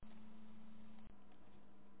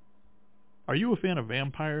Are you a fan of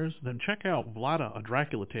vampires? Then check out Vlada, a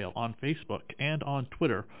Dracula Tale on Facebook and on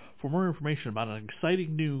Twitter for more information about an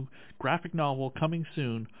exciting new graphic novel coming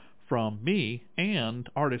soon from me and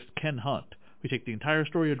artist Ken Hunt. We take the entire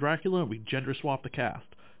story of Dracula and we gender swap the cast.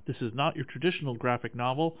 This is not your traditional graphic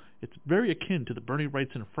novel. It's very akin to the Bernie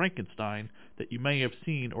Wrightson Frankenstein that you may have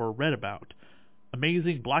seen or read about.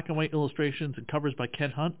 Amazing black and white illustrations and covers by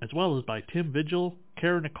Ken Hunt, as well as by Tim Vigil,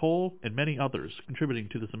 Karen Nicole, and many others contributing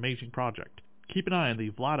to this amazing project. Keep an eye on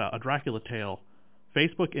the Vlada, a Dracula Tale,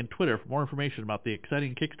 Facebook and Twitter for more information about the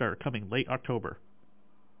exciting Kickstarter coming late October.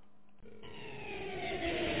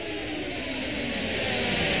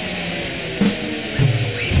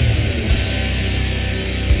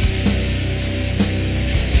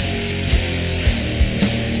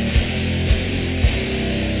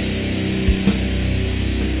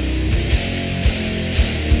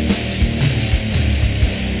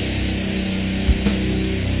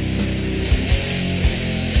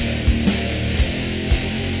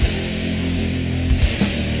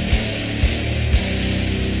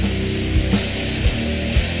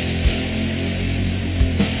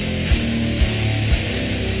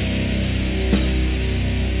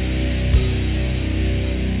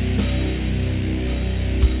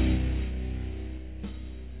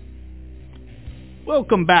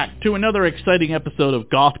 Welcome back to another exciting episode of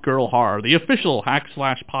Goth Girl Horror, the official Hack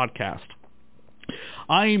Slash podcast.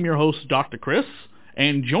 I am your host, Dr. Chris,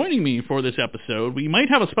 and joining me for this episode, we might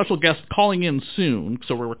have a special guest calling in soon,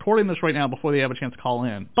 so we're recording this right now before they have a chance to call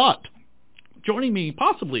in. But joining me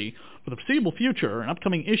possibly for the foreseeable future and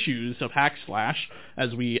upcoming issues of Hack Slash,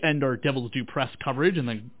 as we end our Devil's Due Press coverage and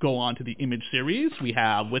then go on to the Image series, we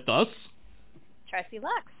have with us Tracy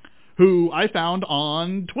Lux, who I found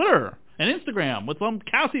on Twitter and Instagram with some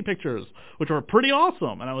Cassie pictures, which were pretty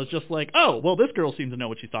awesome. And I was just like, oh, well, this girl seems to know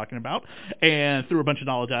what she's talking about, and threw a bunch of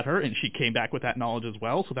knowledge at her, and she came back with that knowledge as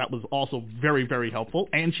well. So that was also very, very helpful.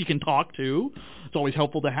 And she can talk to. It's always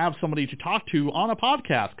helpful to have somebody to talk to on a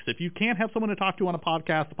podcast, because if you can't have someone to talk to on a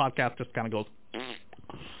podcast, the podcast just kind of goes.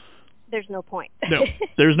 There's no point. No,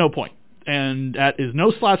 there's no point. And that is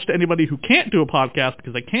no slouch to anybody who can't do a podcast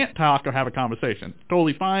because they can't talk or have a conversation.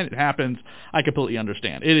 Totally fine. It happens. I completely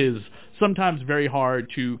understand. It is sometimes very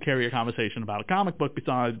hard to carry a conversation about a comic book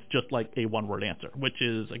besides just like a one-word answer, which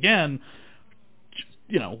is, again,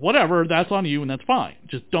 you know, whatever, that's on you and that's fine.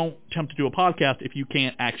 Just don't attempt to do a podcast if you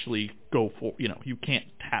can't actually go for, you know, you can't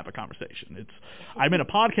have a conversation. I'm in a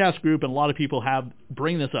podcast group and a lot of people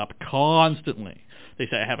bring this up constantly. They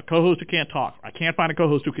say, I have a co-host who can't talk, or I can't find a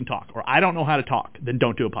co-host who can talk, or I don't know how to talk. Then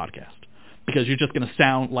don't do a podcast, because you're just going to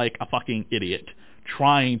sound like a fucking idiot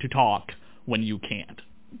trying to talk when you can't.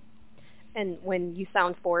 And when you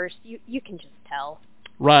sound forced, you can just tell.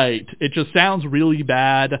 Right. It just sounds really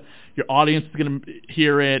bad. Your audience is going to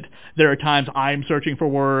hear it. There are times I'm searching for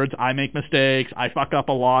words. I make mistakes. I fuck up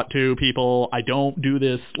a lot too, people. I don't do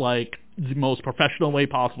this like the most professional way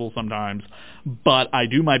possible sometimes, but I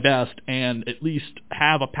do my best and at least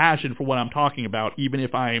have a passion for what I'm talking about, even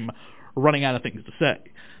if I'm running out of things to say.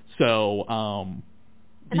 So,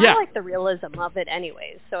 I like the realism of it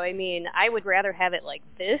anyways. So, I mean, I would rather have it like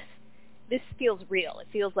this. This feels real. It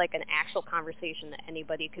feels like an actual conversation that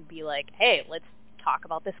anybody could be like, hey, let's talk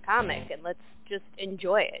about this comic and let's just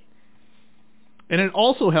enjoy it. And it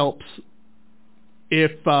also helps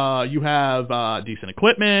if you have decent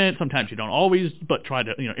equipment. Sometimes you don't always, but try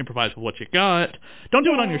to improvise with what you got. Don't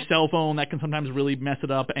do it on your cell phone. That can sometimes really mess it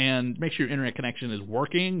up. And make sure your internet connection is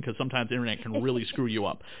working, because sometimes the internet can really screw you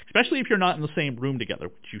up, especially if you're not in the same room together.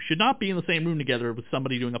 You should not be in the same room together with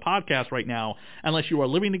somebody doing a podcast right now unless you are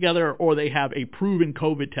living together or they have a proven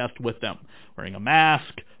COVID test with them. Wearing a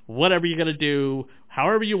mask, whatever you got to do,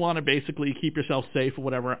 however you want to basically keep yourself safe or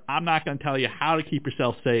whatever. I'm not going to tell you how to keep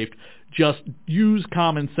yourself safe. Just use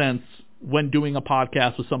common sense when doing a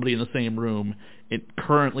podcast with somebody in the same room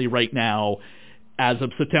currently right now as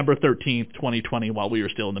of September 13th, 2020, while we are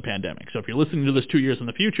still in the pandemic. So if you're listening to this 2 years in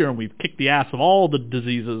the future and we've kicked the ass of all the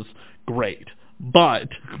diseases, great. But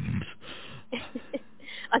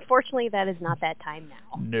unfortunately, that is not that time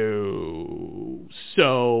now. No.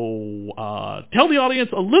 So tell the audience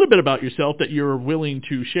a little bit about yourself that you're willing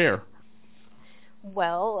to share.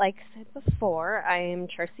 Well, like I said before, I am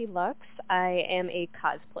Tracy Lux. I am a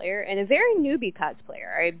cosplayer, and a very newbie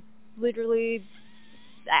cosplayer. I literally,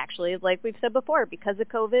 actually, like we've said before, because of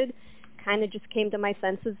COVID, kind of just came to my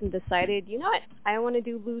senses and decided, you know what, I want to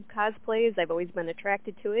do lewd cosplays. I've always been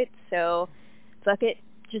attracted to it, so fuck it.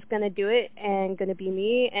 Just gonna do it and gonna be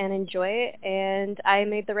me and enjoy it. And I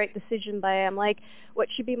made the right decision I'm like, what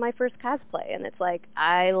should be my first cosplay? And it's like,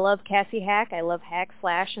 I love Cassie Hack. I love Hack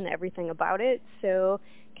Slash and everything about it. So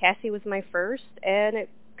Cassie was my first, and it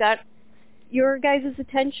got your guys'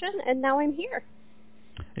 attention, and now I'm here.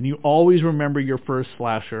 And you always remember your first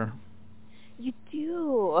slasher. You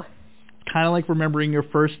do. Kind of like remembering your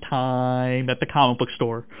first time at the comic book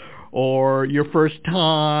store, or your first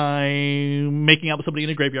time making out with somebody in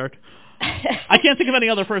a graveyard. I can't think of any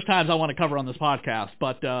other first times I want to cover on this podcast,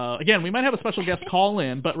 but again, we might have a special guest call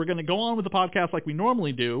in, but we're going to go on with the podcast like we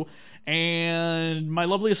normally do, and my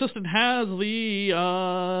lovely assistant has the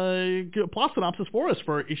plot synopsis for us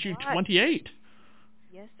for issue 28.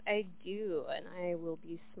 Yes, I do, and I will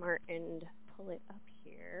be smart and pull it up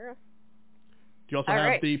here. Do you also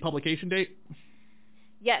have the publication date?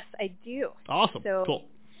 Yes, I do. Awesome. So cool.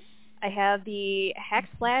 I have the Hack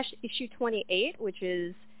Slash issue 28, which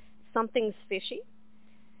is Something's Fishy,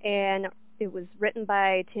 and it was written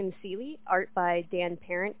by Tim Seeley, art by Dan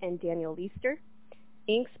Parent and Daniel Leister,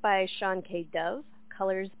 inks by Sean K. Dove,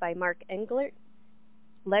 colors by Mark Englert,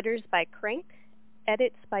 letters by Crank,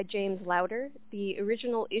 edits by James Lauder. The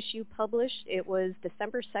original issue published, it was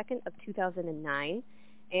December 2nd of 2009,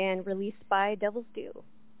 and released by Devil's Due.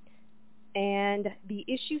 And the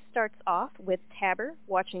issue starts off with Tabber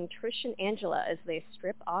watching Trish and Angela as they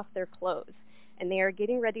strip off their clothes, and they are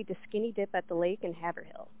getting ready to skinny dip at the lake in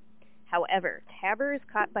Haverhill. However, Tabber is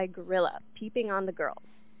caught by Gorilla, peeping on the girls.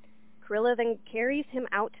 Gorilla then carries him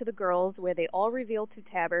out to the girls, where they all reveal to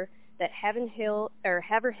Tabber that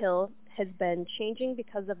Haverhill has been changing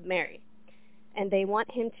because of Mary, and they want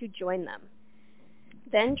him to join them.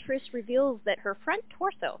 Then Trish reveals that her front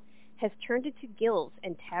torso has turned into gills,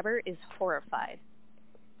 and Tabber is horrified.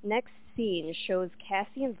 Next scene shows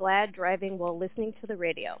Cassie and Vlad driving while listening to the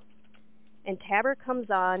radio, and Tabber comes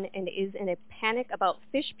on and is in a panic about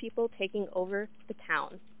fish people taking over the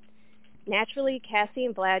town. Naturally, Cassie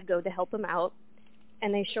and Vlad go to help him out,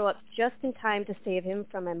 and they show up just in time to save him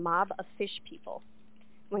from a mob of fish people.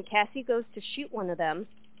 When Cassie goes to shoot one of them,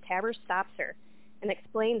 Tabber stops her and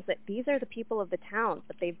explains that these are the people of the town,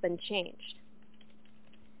 but they've been changed.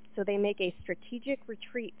 So they make a strategic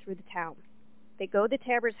retreat through the town. They go to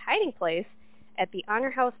Tabber's hiding place at the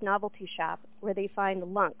Honor House novelty shop, where they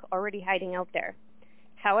find Lunk already hiding out there.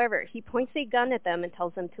 However, he points a gun at them and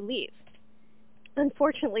tells them to leave.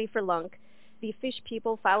 Unfortunately for Lunk, the fish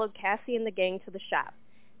people followed Cassie and the gang to the shop.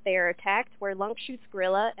 They are attacked, where Lunk shoots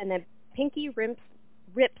Gorilla, and then Pinky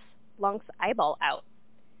rips Lunk's eyeball out.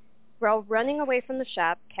 While running away from the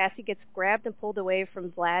shop, Cassie gets grabbed and pulled away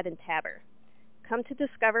from Vlad and Tabber. Come to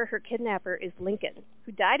discover her kidnapper is Lincoln,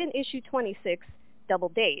 who died in issue 26, Double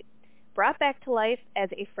Date, brought back to life as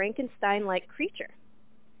a Frankenstein-like creature.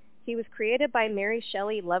 He was created by Mary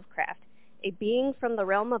Shelley Lovecraft, a being from the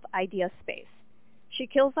realm of idea space. She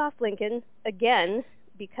kills off Lincoln, again,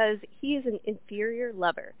 because he is an inferior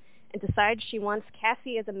lover, and decides she wants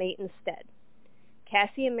Cassie as a mate instead.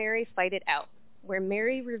 Cassie and Mary fight it out, where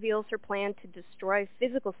Mary reveals her plan to destroy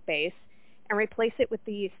physical space and replace it with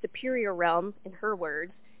the superior realm, in her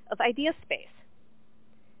words, of idea space.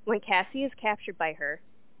 When Cassie is captured by her,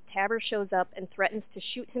 Tabber shows up and threatens to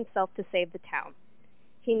shoot himself to save the town.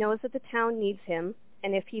 He knows that the town needs him,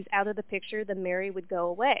 and if he's out of the picture, then Mary would go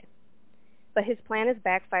away. But his plan is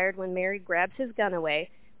backfired when Mary grabs his gun away,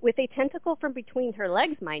 with a tentacle from between her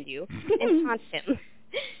legs, mind you, and taunts him.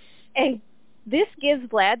 And this gives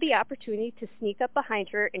Vlad the opportunity to sneak up behind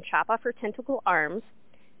her and chop off her tentacle arms.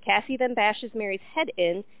 Cassie then bashes Mary's head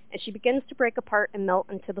in, and she begins to break apart and melt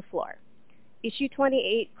into the floor. Issue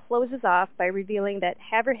 28 closes off by revealing that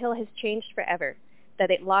Haverhill has changed forever, that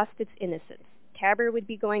it lost its innocence. Tabber would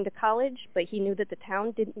be going to college, but he knew that the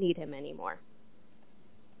town didn't need him anymore.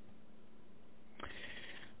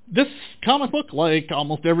 This comic book, like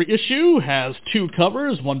almost every issue, has two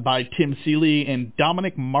covers, one by Tim Seeley and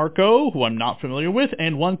Dominic Marco, who I'm not familiar with,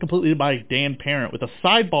 and one completely by Dan Parent, with a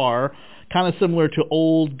sidebar kind of similar to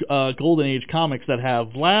old Golden Age comics that have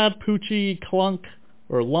Vlad, Poochie,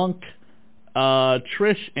 Lunk,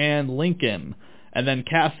 Trish, and Lincoln. And then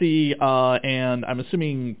Cassie and I'm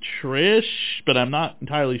assuming Trish, but I'm not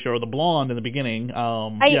entirely sure, the blonde in the beginning.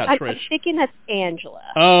 Trish. I'm thinking that's Angela.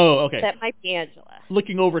 Oh, okay. That might be Angela.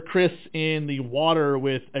 Looking over Chris in the water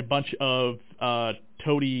with a bunch of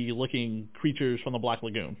toady-looking creatures from the Black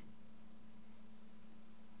Lagoon.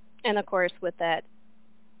 And, of course, with that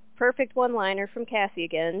perfect one-liner from Cassie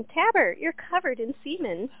again, Tabber, you're covered in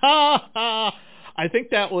semen. Ha ha! I think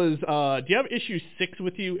that was, do you have issue 6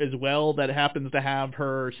 with you as well that happens to have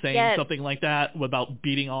her saying something like that about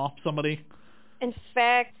beating off somebody? In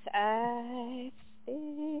fact, I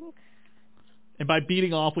think... And by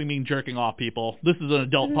beating off, we mean jerking off, people. This is an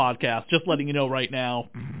adult podcast, just letting you know right now.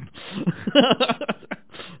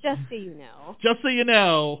 Just so you know. Just so you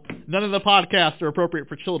know. None of the podcasts are appropriate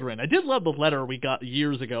for children. I did love the letter we got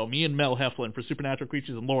years ago, me and Mel Heflin for Supernatural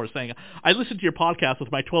Creatures and Lore, saying, I listened to your podcast with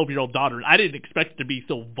my 12-year-old daughter, and I didn't expect it to be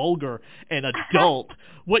so vulgar and adult.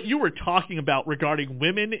 What you were talking about regarding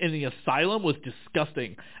women in the asylum was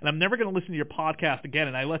disgusting, and I'm never going to listen to your podcast again,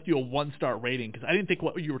 and I left you a 1-star rating because I didn't think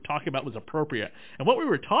what you were talking about was appropriate. And what we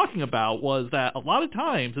were talking about was that a lot of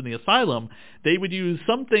times in the asylum, they would use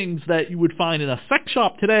some things that you would find in a sex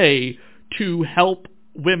shop today to help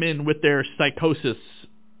women with their psychosis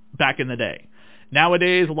back in the day.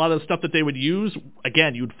 Nowadays, a lot of the stuff that they would use,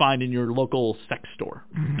 again, you would find in your local sex store.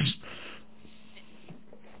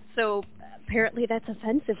 So apparently that's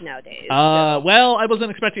offensive nowadays. Well, I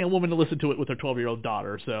wasn't expecting a woman to listen to it with her 12-year-old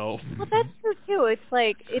daughter, so... Well, that's true, too. It's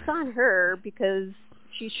like, it's on her because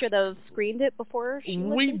she should have screened it before she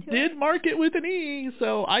listened to it. We did mark it with an E,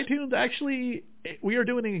 so iTunes actually... We are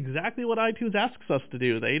doing exactly what iTunes asks us to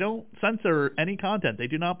do. They don't censor any content. They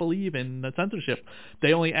do not believe in the censorship.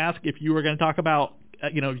 They only ask if you are going to talk about,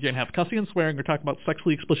 you're going to have cussing and swearing or talk about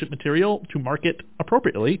sexually explicit material to mark it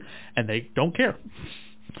appropriately, and they don't care.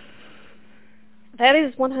 That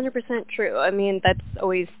is 100% true. I mean, that's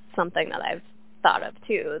always something that I've thought of,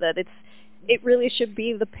 too, that it really should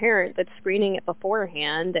be the parent that's screening it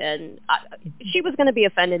beforehand, and she was going to be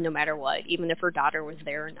offended no matter what, even if her daughter was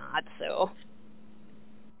there or not, so...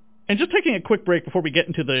 And just taking a quick break before we get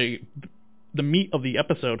into the meat of the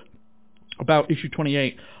episode about issue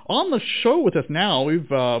 28. On the show with us now, he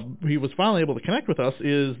was finally able to connect with us,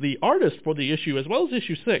 is the artist for the issue as well as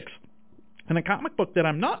issue 6. And a comic book that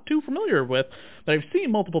I'm not too familiar with, that I've seen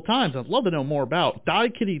multiple times and I'd love to know more about, Die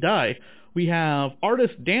Kitty Die. We have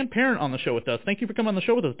artist Dan Parent on the show with us. Thank you for coming on the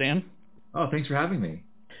show with us, Dan. Oh, thanks for having me.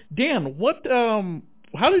 Dan,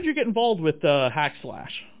 how did you get involved with Hack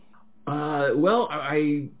Slash? Well,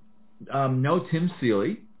 I know Tim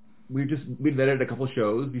Seeley. We'd vetted a couple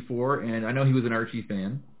shows before, and I know he was an Archie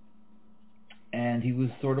fan. And he was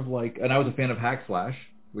sort of like, and I was a fan of Hack Slash,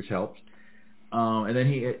 which helped. And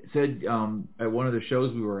then he said at one of the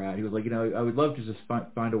shows we were at, he was like, I would love to just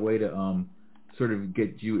find a way to sort of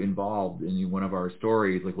get you involved in one of our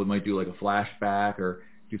stories. Like we might do like a flashback or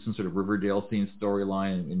do some sort of Riverdale scene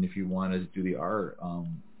storyline. And if you want to do the art,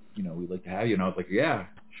 we'd like to have you. And I was like, yeah,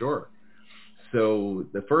 sure. So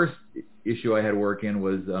the first issue I had work in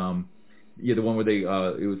was, the one where they,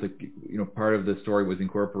 it was like, part of the story was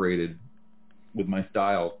incorporated with my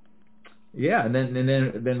style. Yeah, and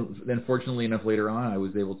then fortunately enough later on I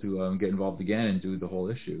was able to get involved again and do the whole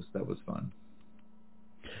issue. So that was fun.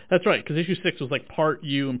 That's right, because issue 6 was like part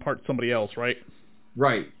you and part somebody else, right?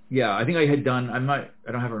 Right. Yeah, I think I had done. I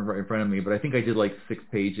don't have it right in front of me, but I think I did like 6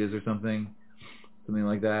 pages or something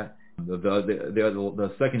like that.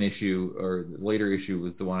 The second issue or the later issue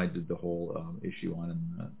was the one I did the whole issue on and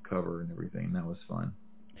the cover and everything. That was fun.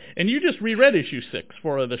 And you just reread issue 6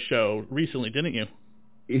 for the show recently, didn't you?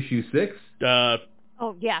 Issue 6?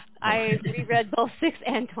 Oh yeah, I reread both 6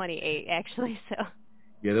 and 28 actually. So.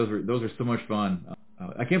 Yeah, those are so much fun.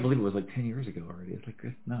 I can't believe it was like 10 years ago already.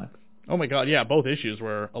 It's nuts. Oh my God, yeah, both issues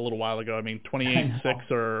were a little while ago. I mean, 28 and 6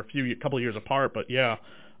 are a couple of years apart, but yeah,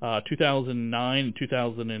 2009,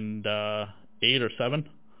 2008 or 7.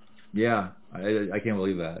 Yeah, I can't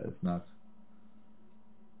believe that. It's nuts.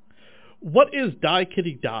 What is Die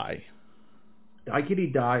Kitty Die? Die Kitty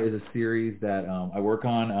Die is a series that I work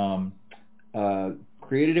on.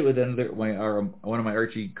 Created it with one of my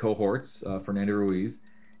Archie cohorts, Fernando Ruiz,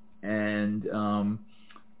 and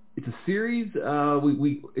it's a series.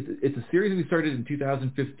 It's a series we started in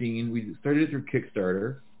 2015. We started it through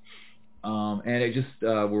Kickstarter, and it just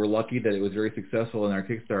we were lucky that it was very successful in our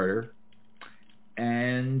Kickstarter.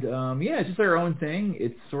 And it's just our own thing.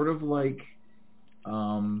 It's sort of like.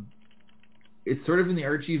 It's sort of in the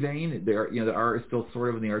Archie vein. The art is still sort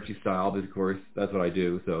of in the Archie style, but of course that's what I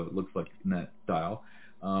do, so it looks like in that style.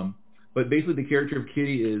 But basically, the character of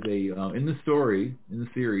Kitty is in the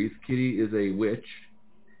series, Kitty is a witch,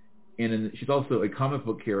 and she's also a comic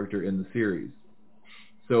book character in the series.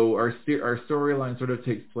 So our storyline sort of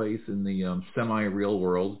takes place in the semi-real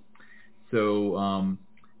world. So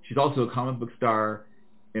she's also a comic book star,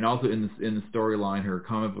 and also in the storyline, her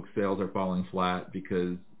comic book sales are falling flat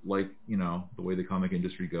because. Like, the way the comic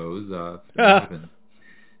industry goes, that happens.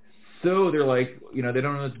 So they're like, they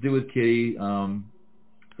don't know what to do with Kitty. So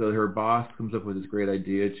her boss comes up with this great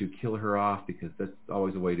idea to kill her off because that's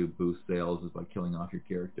always a way to boost sales is by killing off your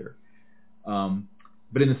character.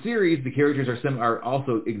 But in the series, the characters are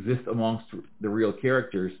also exist amongst the real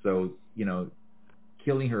characters. So,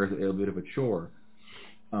 killing her is a bit of a chore.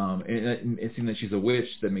 And it seems that she's a witch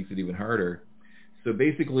that makes it even harder. So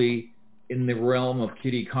basically, in the realm of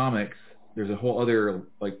Kitty Comics, there's a whole other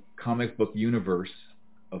comic book universe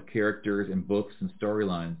of characters and books and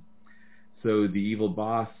storylines. So the evil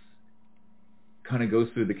boss kind of goes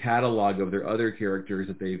through the catalog of their other characters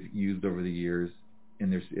that they've used over the years in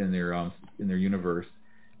their universe,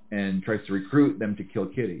 and tries to recruit them to kill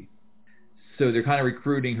Kitty. So they're kind of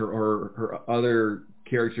recruiting her other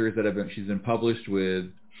characters that she's been published with,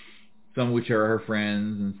 some of which are her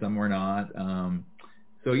friends and some are not.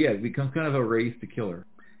 So yeah, it becomes kind of a race to kill her,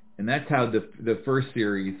 and that's how the first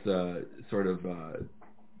series sort of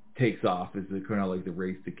takes off, is kind of like the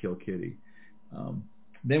race to kill Kitty.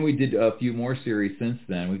 Then we did a few more series since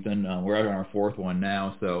then. We've done we're out on our fourth one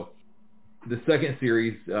now. So the second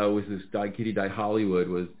series was this Die Kitty Die Hollywood.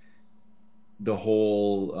 Was the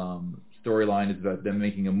whole storyline is about them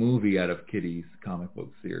making a movie out of Kitty's comic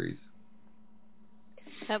book series.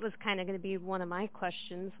 That was kind of going to be one of my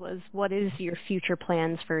questions, was what is your future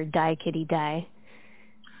plans for Die Kitty Die?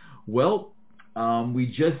 Well, we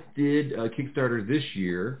just did a Kickstarter this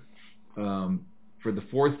year for the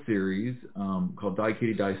fourth series called Die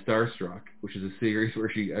Kitty Die Starstruck, which is a series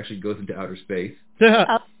where she actually goes into outer space.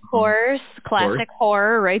 Of course, classic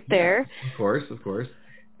horror right there. Yeah, of course.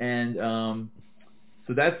 And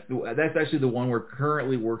so that's actually the one we're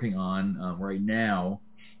currently working on right now.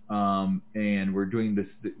 And we're doing the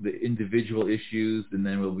individual issues, and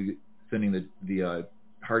then we'll be sending the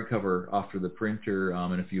hardcover off to the printer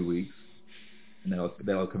in a few weeks, and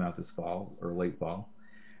that'll come out this fall or late fall.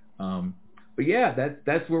 But yeah,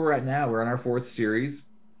 that's where we're at now. We're on our fourth series.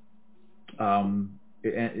 And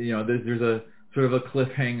there's a sort of a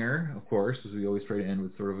cliffhanger, of course, as we always try to end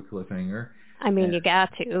with sort of a cliffhanger. I mean, you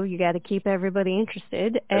got to keep everybody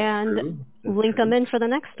interested and link them in for the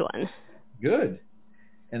next one. Good.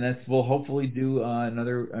 And we'll hopefully do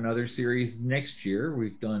another series next year.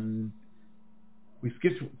 We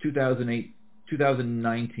skipped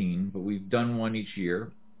 2019, but we've done one each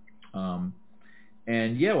year.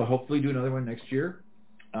 And yeah, we'll hopefully do another one next year.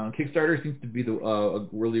 Kickstarter seems to be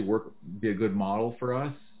be a good model for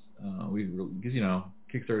us. Because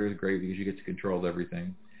Kickstarter is great because you get to control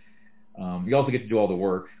everything. You also get to do all the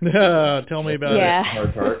work. Tell me about it.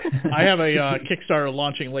 Hard part. I have a Kickstarter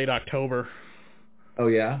launching late October. Oh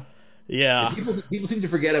yeah. Yeah. People seem to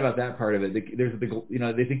forget about that part of it. They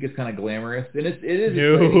think it's kind of glamorous, and it is. No.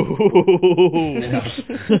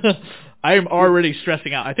 I'm already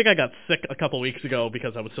stressing out. I think I got sick a couple weeks ago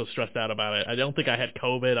because I was so stressed out about it. I don't think I had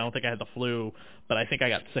COVID. I don't think I had the flu, but I think I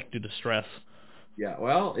got sick due to stress. Yeah.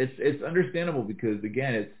 Well, it's understandable because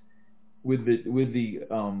again, it's with the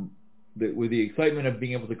excitement of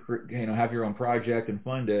being able to have your own project and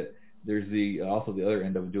fund it. There's also the other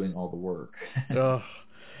end of doing all the work.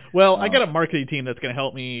 Well, I got a marketing team that's going to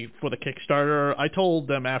help me for the Kickstarter. I told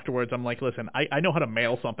them afterwards, I'm like, listen, I know how to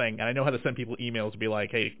mail something, and I know how to send people emails to be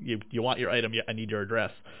like, hey, you want your item? I need your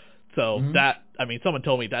address. So someone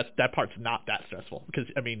told me that part's not that stressful because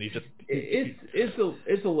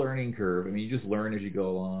it's a learning curve. I mean, you just learn as you go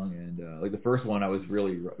along, and like the first one, it was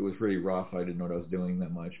really rough. I didn't know what I was doing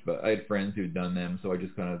that much, but I had friends who'd done them, so I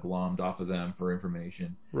just kind of glommed off of them for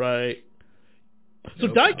information. Right. So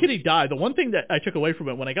Die Kitty Die, the one thing that I took away from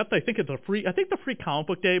it when I got the free comic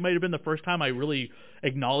book day might have been the first time I really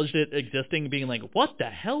acknowledged it existing, being like, what the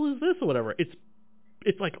hell is this or whatever.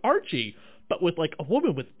 It's like Archie, but with like a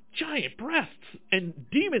woman with giant breasts and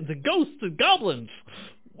demons and ghosts and goblins.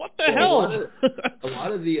 What the hell? A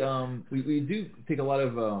lot of the we do take a lot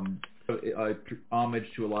of homage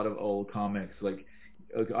to a lot of old comics. Like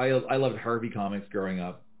I loved Harvey comics growing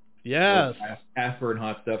up. Yes. Asper and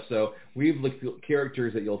hot stuff. So we've looked at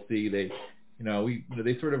characters that you'll see. They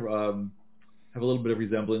sort of have a little bit of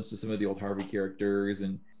resemblance to some of the old Harvey characters,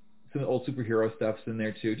 and some of the old superhero stuff's in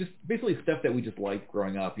there too. Just basically stuff that we just liked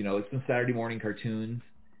growing up. Like some Saturday morning cartoons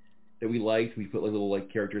that we liked. We put like little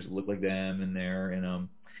characters that look like them in there. And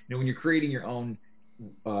when you're creating your own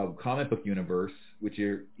comic book universe, which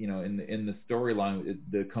you're in the storyline,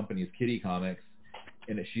 the company is Kitty Comics,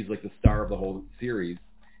 and she's like the star of the whole series.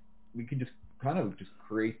 We can just kind of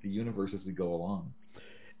create the universe as we go along.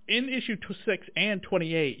 In issue 6 and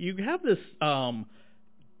 28, you have this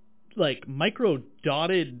micro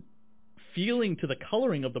dotted feeling to the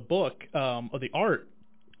coloring of the book, of the art.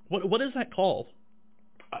 What is that called?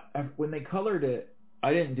 When they colored it,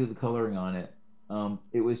 I didn't do the coloring on it.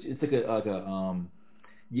 It's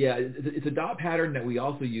a dot pattern that we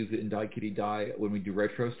also use it in Die Kitty Die when we do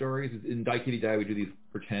retro stories. In Die Kitty Die, we do these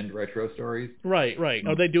pretend retro stories. Right.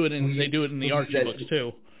 They do it in the Archie books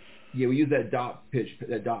too. Yeah, we use that dot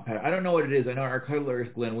pattern. I don't know what it is. I know our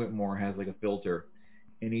colorist Glenn Whitmore has like a filter,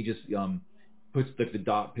 and he just puts the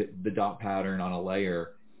dot pattern on a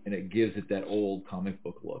layer, and it gives it that old comic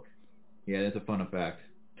book look. Yeah, that's a fun effect.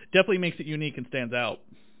 definitely makes it unique and stands out.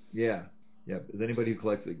 Yeah. Yeah. As anybody who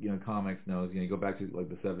collects, comics knows, you go back to like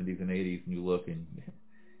the 70s and 80s and you look and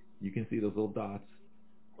you can see those little dots.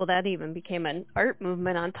 Well, that even became an art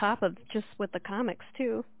movement on top of just with the comics,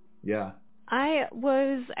 too. Yeah. I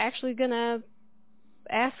was actually going to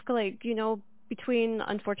ask, between,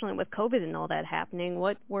 unfortunately, with COVID and all that happening,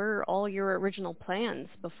 what were all your original plans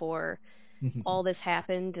before all this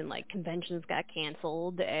happened and, conventions got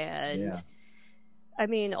canceled and... Yeah. I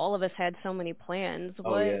mean, all of us had so many plans.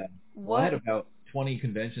 Oh, yeah. Well, I had about 20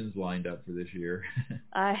 conventions lined up for this year.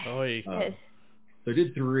 So I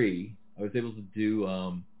did 3. I was able to do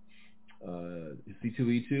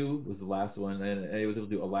C2E2 was the last one, and I was able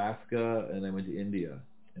to do Alaska, and I went to India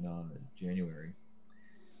in January.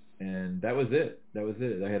 And that was it.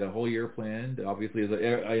 I had a whole year planned. Obviously,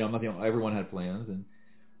 I'm not the only, everyone had plans, and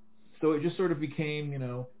so it just sort of became,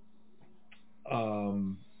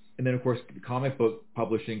 and then, of course, the comic book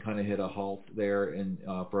publishing kind of hit a halt there and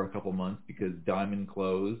for a couple months because Diamond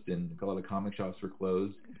closed and a lot of comic shops were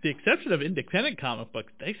closed. The exception of independent comic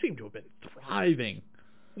books, they seem to have been thriving.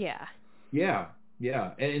 Yeah. Yeah,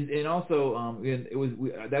 and also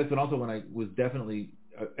that's when also when I was definitely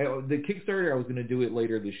the Kickstarter. I was going to do it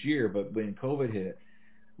later this year, but when COVID hit,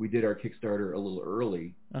 we did our Kickstarter a little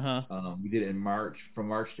early. We did it in March, from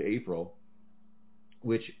March to April.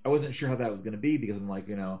 Which I wasn't sure how that was going to be because I'm like,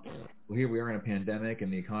 well, here we are in a pandemic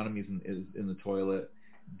and the economy is in the toilet.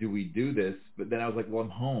 Do we do this? But then I was like, well, I'm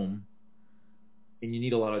home, and you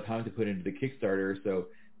need a lot of time to put into the Kickstarter, so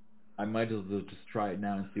I might as well just try it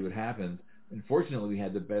now and see what happens. Unfortunately, we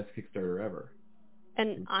had the best Kickstarter ever.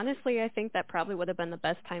 And honestly, I think that probably would have been the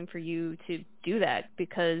best time for you to do that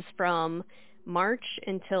because from March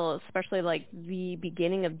until especially the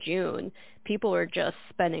beginning of June, people were just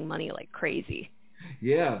spending money like crazy.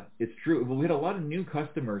 Yeah, it's true. Well, we had a lot of new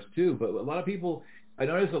customers too, but a lot of people, I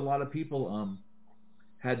noticed a lot of people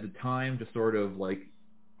had the time to sort of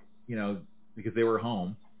because they were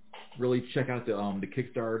home, really check out the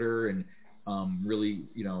Kickstarter and really,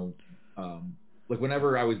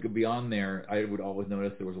 whenever I was be on there, I would always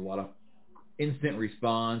notice there was a lot of instant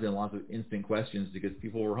response and lots of instant questions because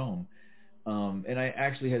people were home. And I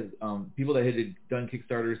actually had people that had done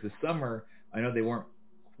Kickstarters this summer. I know they weren't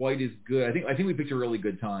quite as good. I think we picked a really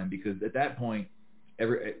good time because at that point,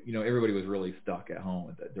 everybody was really stuck at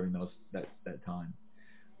home during that time,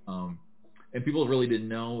 and people really didn't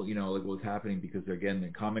know what was happening because again the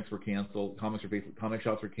comics were canceled, comic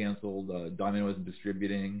shops were canceled, Diamond wasn't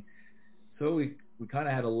distributing, so we kind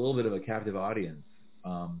of had a little bit of a captive audience.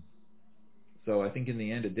 So I think in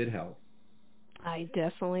the end it did help. I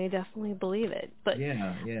definitely believe it. But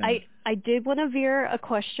yeah. I did want to veer a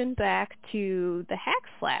question back to the hack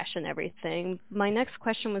slash and everything. My next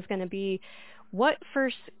question was going to be, what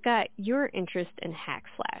first got your interest in hack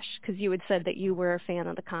slash? Because you had said that you were a fan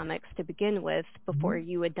of the comics to begin with before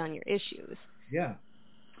you had done your issues. Yeah.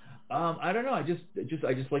 I don't know. I just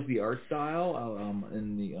like the art style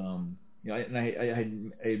and the I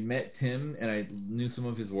had met Tim and I knew some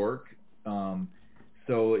of his work.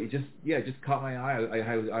 So it just caught my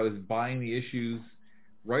eye. I was buying the issues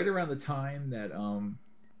right around the time that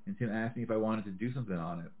and Tim asked me if I wanted to do something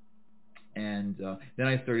on it. And then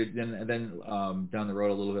I started. Then down the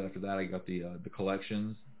road a little bit after that, I got the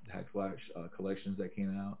collections, the Hack Slash collections that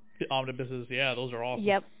came out. The omnibuses, yeah, those are awesome.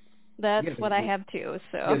 Yep, that's what I have too.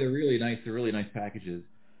 So yeah, they're really nice. They're really nice packages.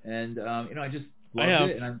 And I just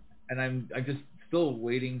loved it. And I'm just still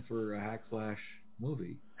waiting for a Hack Slash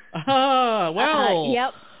movie.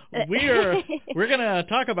 Yep. We're gonna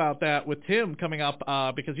talk about that with Tim coming up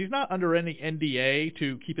because he's not under any NDA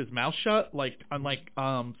to keep his mouth shut, unlike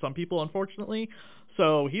some people, unfortunately.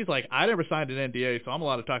 So he's like, I never signed an NDA, so I'm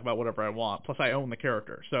allowed to talk about whatever I want. Plus, I own the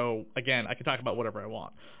character, so again, I can talk about whatever I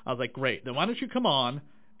want. I was like, great. Then why don't you come on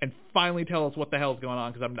and finally tell us what the hell's going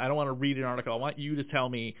on? Because I don't want to read an article. I want you to tell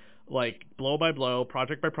me, blow by blow,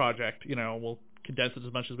 project by project. We'll condense it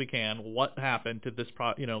as much as we can. What happened to this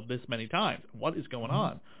this many times? What is going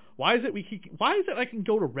on? Why is it I can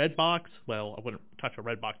go to Redbox? Well, I wouldn't touch a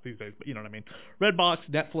Redbox these days, but you know what I mean. Redbox,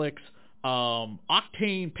 Netflix,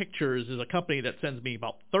 Octane Pictures is a company that sends me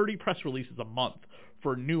about 30 press releases a month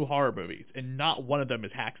for new horror movies, and not one of them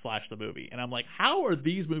is Hack Slash the movie. And I'm like, how are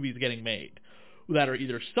these movies getting made that are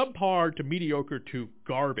either subpar to mediocre to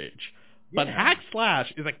garbage? But Hack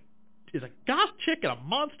Slash is a goth chick and a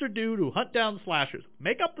monster dude who hunt down slashers.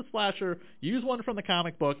 Make up the slasher, use one from the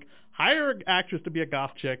comic book, hire an actress to be a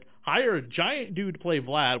goth chick, hire a giant dude to play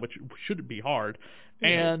Vlad, which shouldn't be hard,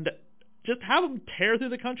 and just have him tear through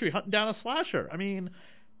the country hunting down a slasher. I mean,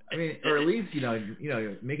 I mean, or at least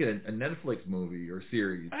make it a Netflix movie or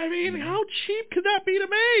series. I mean, how cheap could that be to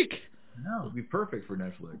make? No, it'd be perfect for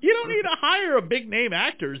Netflix. You don't need to hire a big name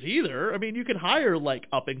actors either. I mean, you could hire like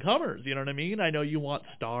up and comers. You know what I mean? I know you want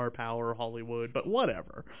star power Hollywood, but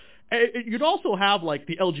whatever. You'd also have like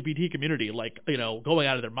the LGBT community, like going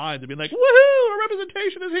out of their minds and being like, "Woohoo! Our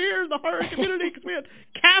representation is here in the horror community because we had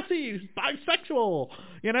Cassie bisexual."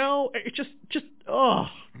 It just oh.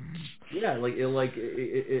 Yeah,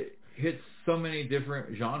 it hits so many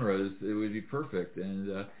different genres. It would be perfect,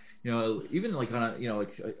 and even like on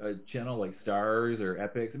a channel like Stars or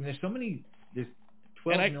Epix. I mean, there's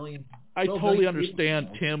 12 million. I totally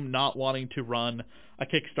understand Tim not wanting to run a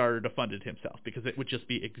Kickstarter to fund it himself because it would just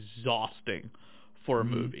be exhausting for a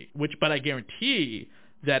movie. But I guarantee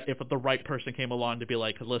that if the right person came along to be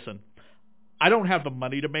like, listen, I don't have the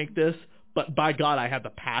money to make this, but by God, I have the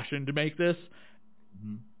passion to make this.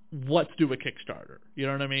 Let's do a Kickstarter. You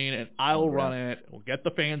know what I mean? And I'll run it. We'll get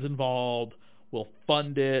the fans involved. We'll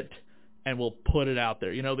fund it, and we'll put it out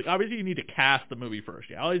there. Obviously you need to cast the movie first.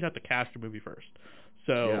 You always have to cast a movie first.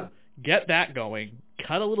 So get that going.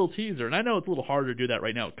 Cut a little teaser. And I know it's a little harder to do that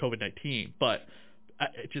right now with COVID-19, but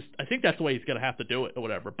I think that's the way he's going to have to do it or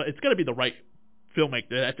whatever. But it's going to be the right filmmaker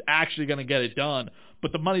that's actually going to get it done.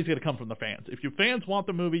 But the money's going to come from the fans. If your fans want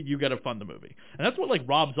the movie, you got to fund the movie. And that's what like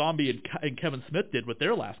Rob Zombie and Kevin Smith did with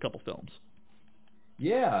their last couple films.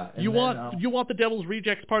 Yeah. You want The Devil's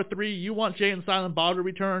Rejects Part 3, you want Jay and Silent Bob to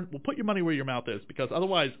return, well, put your money where your mouth is, because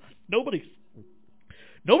otherwise nobody's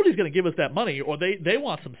going to give us that money, or they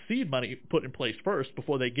want some seed money put in place first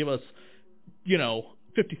before they give us,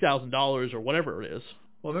 $50,000 or whatever it is.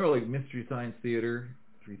 Well, remember like Mystery Science Theater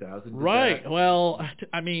 3000? Right. Well,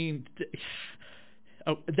 I mean,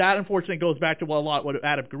 that unfortunately goes back to what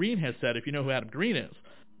Adam Green has said, if you know who Adam Green is.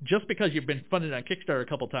 Just because you've been funded on Kickstarter a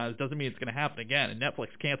couple times doesn't mean it's going to happen again. And Netflix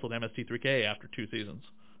canceled MST3K after 2 seasons.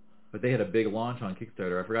 But they had a big launch on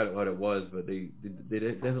Kickstarter. I forgot what it was, but they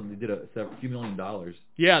definitely did a few $1 million.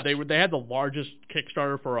 Yeah, they had the largest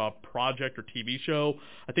Kickstarter for a project or TV show.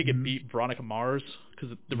 I think it beat Veronica Mars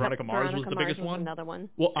because Veronica Mars was the biggest one. Another one.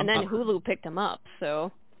 Well, and then Hulu picked them up.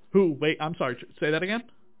 So. Who? Wait, I'm sorry. Say that again.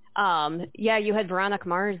 You had Veronica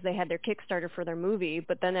Mars. They had their Kickstarter for their movie,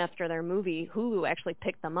 but then after their movie, Hulu actually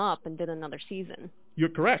picked them up and did another season. You're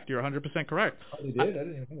correct. You're 100% correct. Oh, they did? I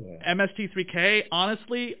didn't even know that. MST3K,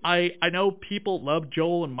 honestly, I know people love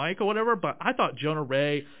Joel and Mike or whatever, but I thought Jonah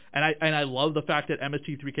Ray, and I love the fact that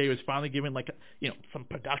MST3K was finally given some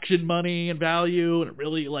production money and value, and it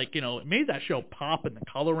really it made that show pop in the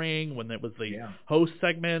coloring when it was the host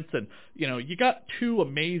segments, and you got 2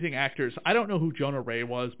 amazing actors. I don't know who Jonah Ray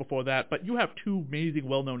was before that, but you have 2 amazing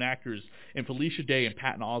well-known actors in Felicia Day and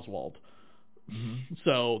Patton Oswalt.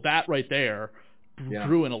 So that right there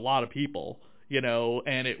drew in a lot of people,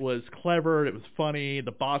 and it was clever, it was funny,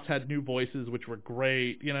 the bots had new voices which were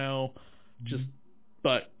great,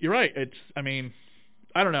 but you're right,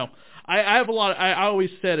 I don't know, I have a lot, I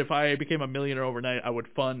always said if I became a millionaire overnight, I would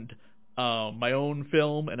fund my own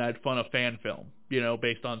film, and I'd fund a fan film,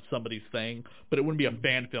 based on somebody's thing, but it wouldn't be a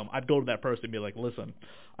fan film. I'd go to that person and be like, listen,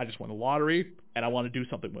 I just won the lottery, and I want to do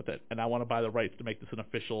something with it, and I want to buy the rights to make this an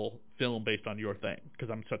official film based on your thing,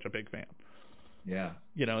 because I'm such a big fan. Yeah.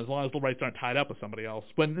 As long as the rights aren't tied up with somebody else.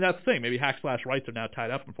 When that's the thing, maybe Hackslash rights are now tied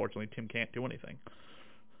up. Unfortunately, Tim can't do anything.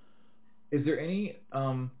 Is there any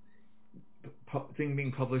thing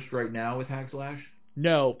being published right now with Hackslash?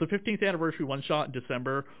 No. The 15th anniversary one-shot in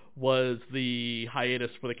December was the hiatus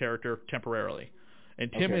for the character temporarily.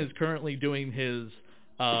 And Tim is currently doing his,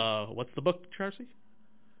 what's the book, Charcy?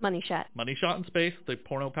 Money Shot. Money Shot in Space, the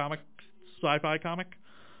porno comic, sci-fi comic.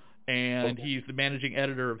 And he's the managing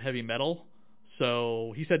editor of Heavy Metal.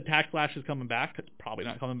 So he said Hackslash is coming back. It's probably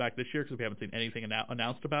not coming back this year because we haven't seen anything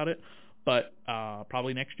announced about it. But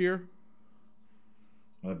probably next year.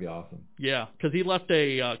 That'd be awesome. Yeah, because he left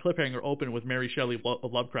a cliffhanger open with Mary Shelley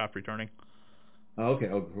of Lovecraft returning. Oh, okay.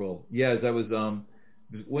 Oh, cool. Yeah, that was.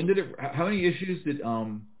 When did it? How many issues did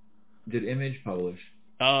Image publish?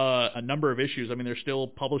 A number of issues. I mean, they're still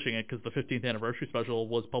publishing it because the 15th anniversary special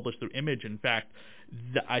was published through Image. In fact,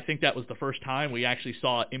 I think that was the first time we actually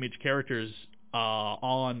saw Image characters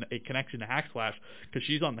on a connection to Hackslash, because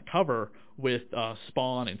she's on the cover with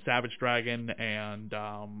Spawn and Savage Dragon and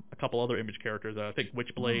a couple other Image characters. I think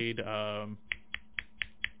Witchblade.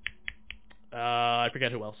 I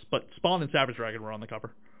forget who else, but Spawn and Savage Dragon were on the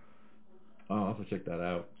cover. Oh, I'll have to check that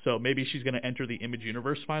out. So maybe she's going to enter the Image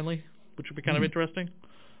universe finally, which would be kind of interesting.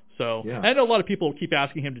 So yeah. I know a lot of people keep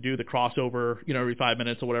asking him to do the crossover, every 5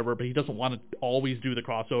 minutes or whatever, but he doesn't want to always do the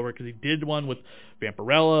crossover because he did one with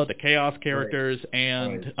Vampirella, the Chaos characters,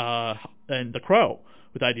 and the Crow,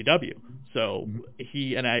 with IDW. So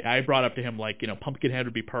he and I brought up to him like, Pumpkinhead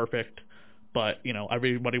would be perfect, but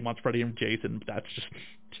everybody wants Freddy and Jason. That's just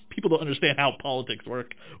people don't understand how politics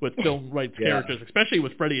work with film rights characters, especially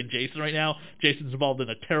with Freddy and Jason right now. Jason's involved in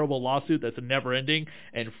a terrible lawsuit that's never ending,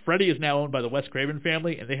 and Freddy is now owned by the Wes Craven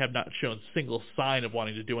family, and they have not shown a single sign of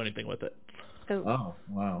wanting to do anything with it. Oh,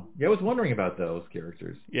 wow. Yeah, I was wondering about those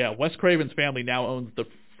characters. Yeah, Wes Craven's family now owns the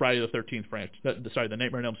Friday the 13th franchise. The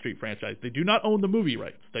Nightmare on Elm Street franchise. They do not own the movie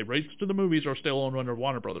rights. The rights to the movies are still owned under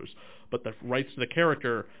Warner Brothers, but the rights to the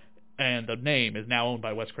character and the name is now owned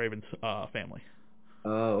by Wes Craven's family.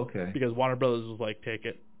 Oh, okay. Because Warner Brothers was like, take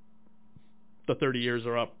it. The 30 years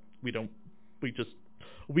are up.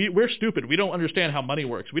 We're stupid. We don't understand how money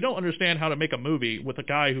works. We don't understand how to make a movie with a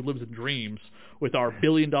guy who lives in dreams with our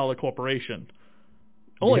billion-dollar corporation.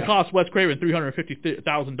 Only cost Wes Craven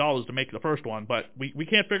 $350,000 to make the first one, but we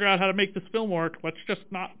can't figure out how to make this film work. Let's just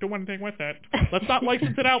not do anything with it. Let's not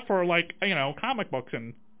license it out for comic books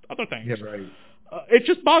and other things. Yeah, right. It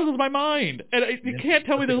just boggles my mind. And you can't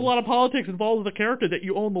tell me there's a lot of politics involved with a character that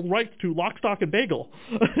you own the rights to lock, stock, and bagel.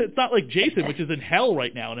 It's not like Jason, which is in hell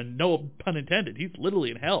right now, and no pun intended. He's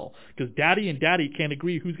literally in hell because Daddy and Daddy can't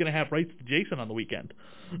agree who's going to have rights to Jason on the weekend.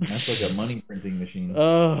 That's like a money printing machine.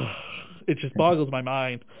 It just boggles my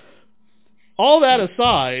mind. All that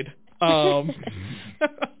aside,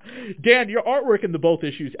 Dan, your artwork in the both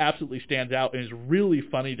issues absolutely stands out and is really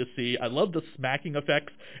funny to see. I love the smacking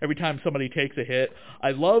effects every time somebody takes a hit.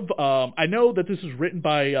 I know that this is written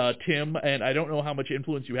by Tim, and I don't know how much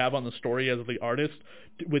influence you have on the story as the artist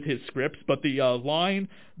with his scripts, but the line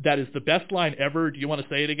that is the best line ever, do you want to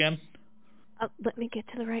say it again? Let me get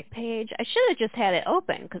to the right page. I should have just had it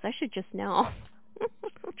open because I should just know.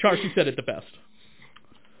 Charcy said it the best.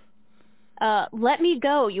 Let me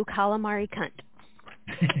go, you calamari cunt.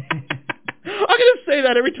 I'm going to say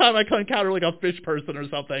that every time I encounter like a fish person or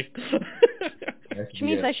something. Which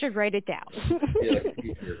means I should write it down. Yeah,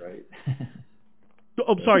 you're right.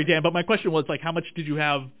 Oh, sorry, Dan, but my question was like, how much did you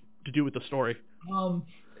have to do with the story?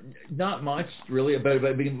 Not much really,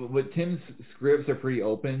 but Tim's scripts are pretty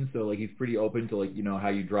open, so like he's pretty open to like how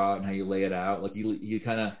you draw it and how you lay it out. Like he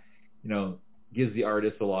kind of gives the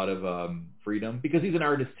artist a lot of freedom because he's an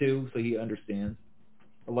artist too, so he understands.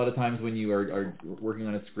 A lot of times when you are working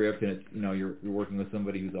on a script and it's you're working with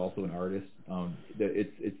somebody who's also an artist,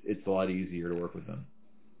 it's a lot easier to work with them.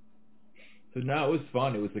 So no, it was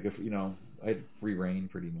fun. It was like I had free reign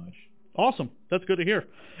pretty much. Awesome. That's good to hear.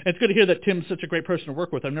 And it's good to hear that Tim's such a great person to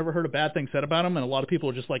work with. I've never heard a bad thing said about him, and a lot of people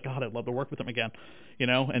are just like, God, I'd love to work with him again.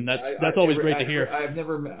 And that's always great to hear. I've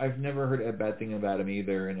never heard a bad thing about him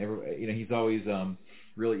either, and he's always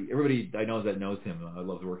really everybody I know that knows him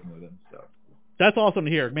loves working with him. So that's awesome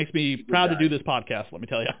to hear. It makes me proud to do this podcast. Let me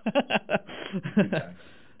tell you.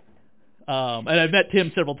 And I've met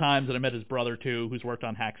Tim several times, and I met his brother too, who's worked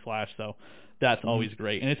on Hack Slash. So that's always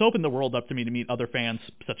great. And it's opened the world up to me to meet other fans,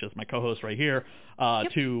 such as my co-host right here,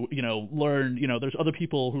 to, learn, there's other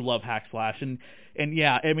people who love Hack Slash. And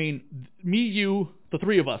yeah, I mean, me, you, the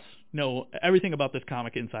three of us know everything about this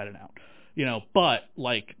comic inside and out, but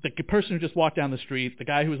like the person who just walked down the street, the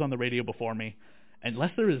guy who was on the radio before me,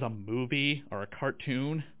 unless there is a movie or a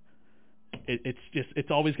cartoon,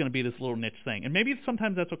 it's always going to be this little niche thing. And maybe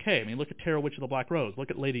sometimes that's okay. I mean, look at Tara Witch of the Black Rose.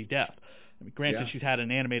 Look at Lady Death. I mean, granted, she's had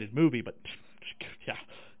an animated movie, but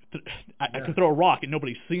I could throw a rock and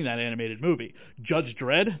nobody's seen that animated movie. Judge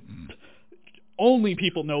Dredd, only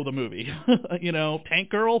people know the movie. Tank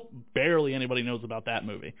Girl, barely anybody knows about that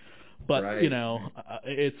movie. But,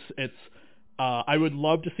 I would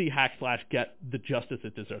love to see Hack Slash get the justice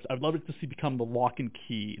it deserves. I would love it to see become the Lock and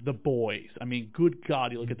Key, The Boys. I mean, good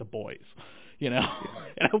God, you look at The Boys. And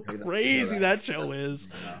how crazy that show is.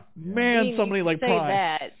 Yeah. Man, somebody like Prime.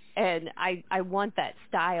 That, and I want that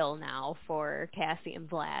style now for Cassie and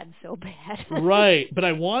Vlad so bad. Right, but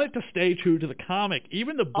I want it to stay true to the comic.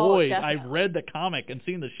 Even The Boys, I've read the comic and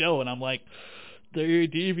seen the show, and I'm like, they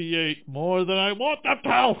deviate more than I want them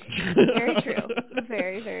to. Very true.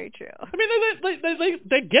 Very, very true. I mean,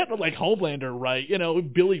 they get like Homelander right.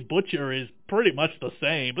 Billy Butcher is pretty much the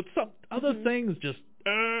same, but some other things just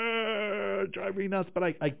drive me nuts. But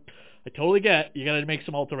I totally get you got to make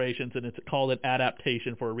some alterations, and it's called an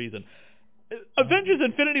adaptation for a reason. Avengers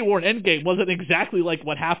Infinity War and Endgame wasn't exactly like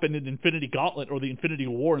what happened in Infinity Gauntlet or the Infinity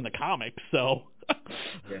War in the comics, so.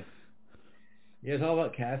 Yeah, it's all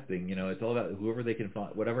about casting. It's all about whoever they can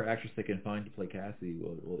find, whatever actress they can find to play Cassie.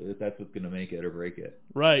 Well, that's what's going to make it or break it.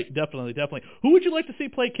 Right, definitely. Who would you like to see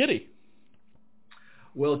play Kitty?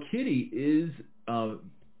 Well, Kitty is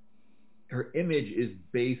her image is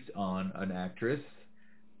based on an actress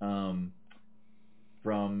from,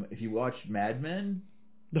 if you watch Mad Men,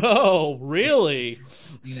 Oh, really?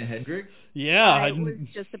 Christina Hendricks. Yeah. I was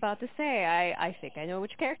just about to say, I think I know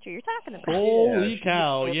which character you're talking about. Holy she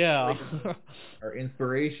cow! was Yeah. like our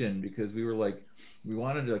inspiration, because we were like, we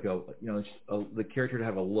wanted like the character to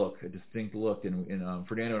have a look, a distinct look, and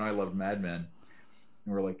Fernando and I loved Mad Men,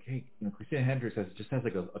 and we're like, hey, Christina Hendricks has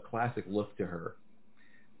like a classic look to her.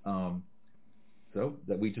 So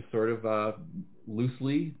that we just sort of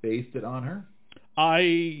loosely based it on her.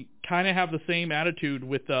 I kind of have the same attitude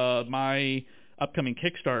with my upcoming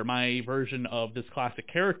Kickstarter. My version of this classic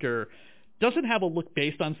character doesn't have a look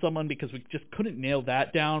based on someone because we just couldn't nail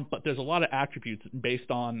that down, but there's a lot of attributes based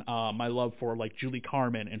on my love for like Julie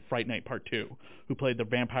Carmen in Fright Night Part 2, who played the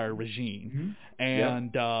vampire Regine. Mm-hmm.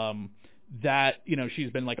 And that, she's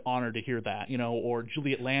been like honored to hear that, or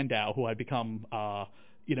Juliet Landau, who I've become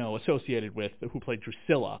associated with, who played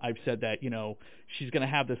Drusilla. I've said that, she's going to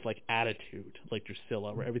have this like attitude like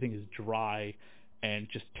Drusilla, where everything is dry and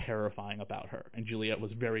just terrifying about her. And Juliet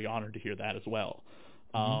was very honored to hear that as well.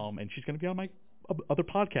 And she's going to be on my other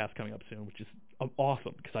podcast coming up soon, which is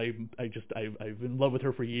awesome, because I've been in love with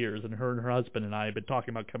her for years, and her husband and I have been talking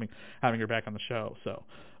about having her back on the show. So,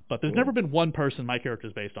 but there's never been one person my character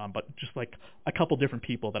is based on, but just like a couple different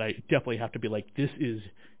people that I definitely have to be like, this is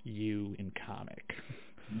you in comic.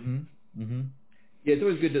 Yeah, it's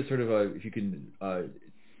always good to sort of if you can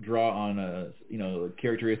draw on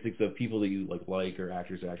characteristics of people that you like or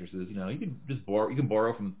actors or actresses. You can just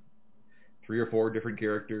borrow from 3 or 4 different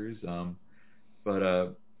characters.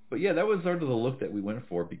 But yeah, that was sort of the look that we went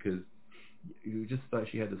for, because you just thought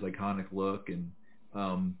she had this iconic look, and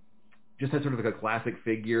just had sort of like a classic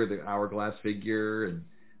figure, the hourglass figure, and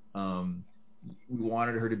we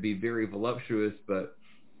wanted her to be very voluptuous, but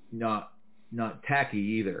not tacky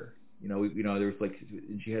either. There was like,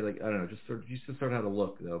 she had like, I don't know, she just sort of had a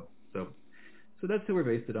look though. So that's who we're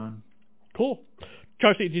based it on. Cool.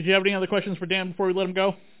 Darcy, did you have any other questions for Dan before we let him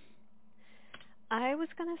go? I was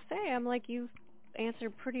going to say, I'm like, you've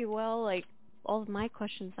answered pretty well, like, all of my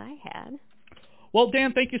questions I had. Well,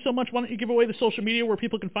 Dan, thank you so much. Why don't you give away the social media where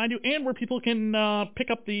people can find you and where people can pick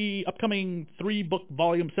up the upcoming 3-book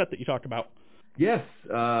volume set that you talked about? Yes,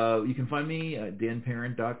 you can find me at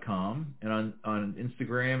danparent.com, and on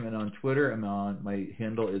Instagram and on Twitter, my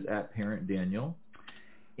handle is @ParentDaniel.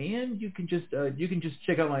 And you can just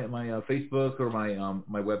check out my Facebook or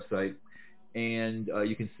my website. And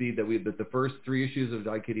you can see that the first 3 issues of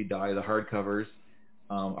Die Kitty Die, the hardcovers,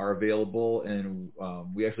 are available, and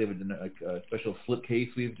we actually have a special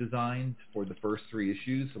slipcase we've designed for the first 3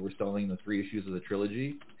 issues. So we're selling the 3 issues of the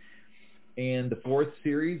trilogy, and the 4th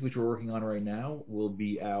series, which we're working on right now, will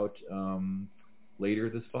be out later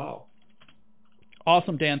this fall.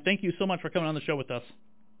 Awesome, Dan. Thank you so much for coming on the show with us.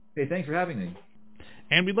 Hey, thanks for having me.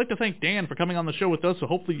 And we'd like to thank Dan for coming on the show with us. So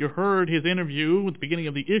hopefully you heard his interview at the beginning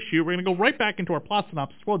of the issue. We're going to go right back into our plot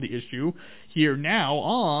synopsis for the issue here now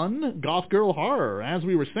on Goth Girl Horror. As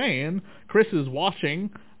we were saying, Chris is watching,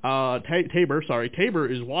 Tabor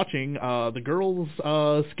is watching the girls'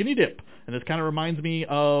 skinny dip. And this kind of reminds me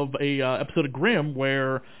of a episode of Grimm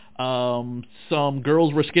where some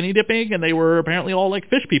girls were skinny dipping, and they were apparently all like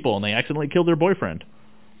fish people, and they accidentally killed their boyfriend.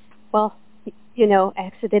 Well,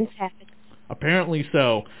 accidents happen. Apparently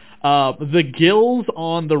so. The gills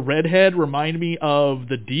on the redhead remind me of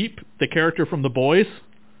the Deep, the character from The Boys.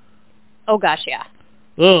 Oh gosh, yeah.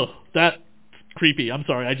 Ugh, that's creepy. I'm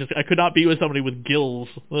sorry. I could not be with somebody with gills.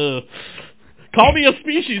 Ugh. Call me a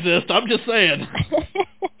speciesist. I'm just saying.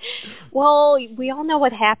 Well, we all know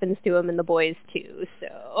what happens to him in The Boys too,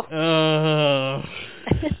 so.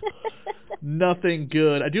 Nothing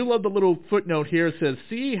good. I do love the little footnote here. It says,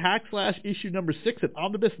 see / issue number 6 and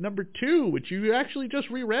Omnibus number 2, which you actually just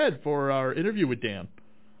reread for our interview with Dan.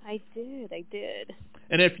 I did.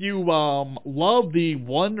 And if you love the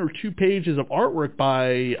 1 or 2 pages of artwork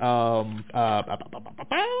by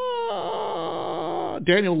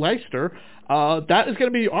Daniel Leister, that is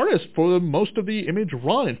going to be the artist for most of the Image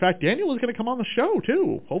run. In fact, Daniel is going to come on the show,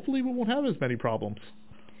 too. Hopefully we won't have as many problems.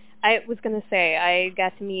 I was going to say, I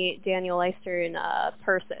got to meet Daniel Leister in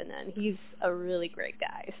person, and he's a really great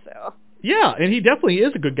guy, so. Yeah, and he definitely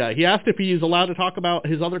is a good guy. He asked if he's allowed to talk about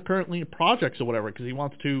his other currently projects or whatever, because he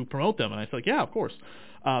wants to promote them, and I said, like, yeah, of course.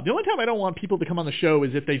 The only time I don't want people to come on the show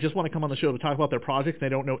is if they just want to come on the show to talk about their projects and they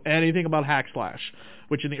don't know anything about Hackslash,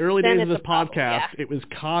 which in the early days of this podcast, it was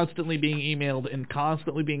constantly being emailed and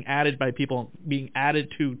constantly being added by people, being added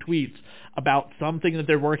to tweets about something that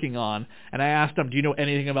they're working on. And I asked them, do you know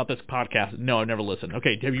anything about this podcast? No, I've never listened.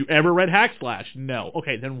 Okay, have you ever read Hackslash? No.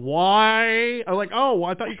 Okay, then why? I'm like, oh,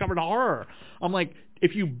 well, I thought you covered horror. I'm like,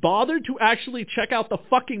 if you bothered to actually check out the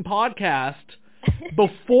fucking podcast,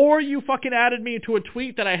 before you fucking added me to a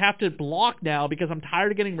tweet that I have to block now because I'm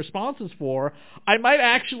tired of getting responses for, I might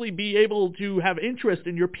actually be able to have interest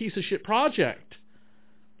in your piece of shit project.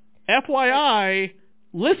 FYI,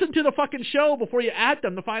 listen to the fucking show before you add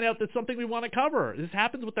them to find out that's something we want to cover. This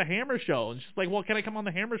happens with the Hammer Show. It's just like, well, can I come on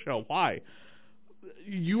the Hammer Show? Why?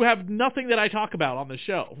 You have nothing that I talk about on the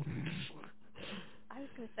show. I was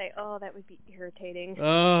going to say, oh, that would be irritating.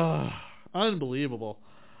 Unbelievable.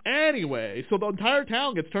 Anyway, so the entire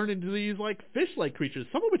town gets turned into these like fish-like creatures,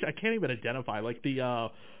 some of which I can't even identify. Like the I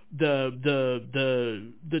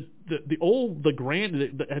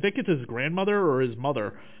think it's his grandmother or his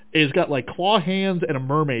mother, is got like claw hands and a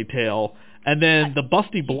mermaid tail, and then the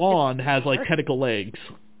busty blonde has like tentacle legs.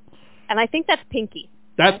 And I think that's Pinky.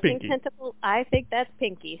 That's Pinky. I think that's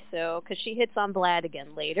Pinky, so, because she hits on Vlad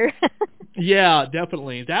again later. Yeah,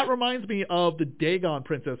 definitely. That reminds me of the Dagon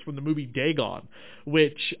princess from the movie Dagon,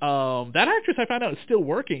 which that actress I found out is still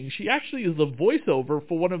working. She actually is the voiceover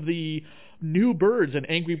for one of the new birds in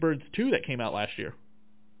Angry Birds 2 that came out last year.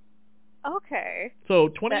 Okay. So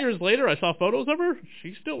 20 years later, I saw photos of her.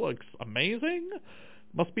 She still looks amazing.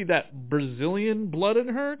 Must be that Brazilian blood in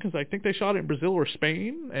her, because I think they shot it in Brazil or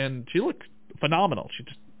Spain, and she looked phenomenal. She's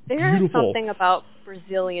just beautiful. There's something about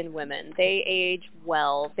Brazilian women. They age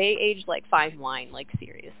well. They age like fine wine, like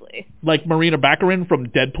seriously. Like Marina Baccarin from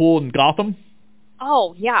Deadpool and Gotham?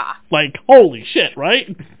 Oh, yeah. Like, holy shit,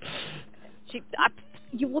 right?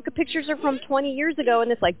 You look at pictures of her from 20 years ago,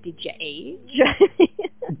 and it's like, did you age?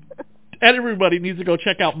 And everybody needs to go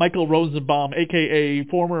check out Michael Rosenbaum, a.k.a.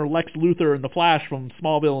 former Lex Luthor in The Flash from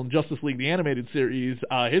Smallville and Justice League, the animated series.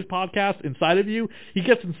 His podcast, Inside of You, he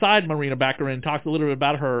gets inside Marina Baccarin, talks a little bit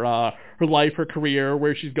about her life, her career,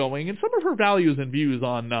 where she's going, and some of her values and views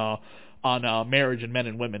on marriage and men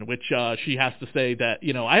and women, which she has to say that,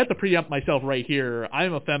 you know, I have to preempt myself right here.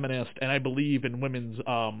 I'm a feminist, and I believe in women's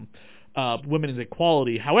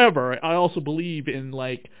equality. However, I also believe in,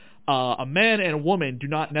 like, a man and a woman do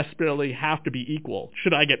not necessarily have to be equal.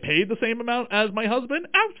 Should I get paid the same amount as my husband?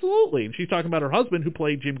 Absolutely. And she's talking about her husband who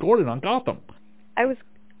played Jim Gordon on Gotham. I would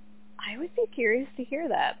be curious to hear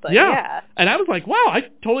that, but yeah. And I was like, wow, I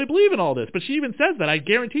totally believe in all this. But she even says that. I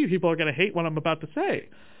guarantee people are going to hate what I'm about to say.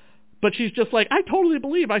 But she's just like, I totally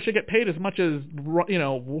believe I should get paid as much as, you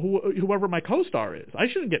know, whoever my co-star is. I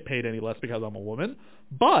shouldn't get paid any less because I'm a woman.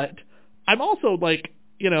 But I'm also like,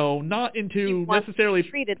 you know, not into necessarily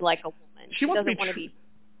treated like a woman. She doesn't want to be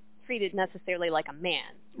treated necessarily like a man.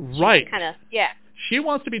 Right. Kind of, yeah. She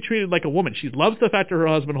wants to be treated like a woman. She loves the fact that her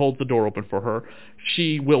husband holds the door open for her.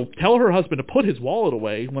 She will tell her husband to put his wallet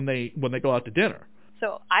away when they go out to dinner.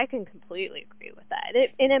 So I can completely agree with that.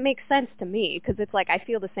 And it makes sense to me because it's like I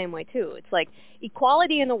feel the same way too. It's like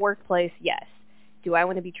equality in the workplace, yes. Do I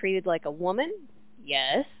want to be treated like a woman?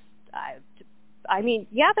 Yes. I mean,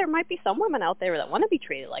 yeah, there might be some women out there that want to be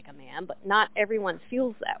treated like a man, but not everyone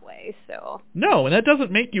feels that way, so. No, and that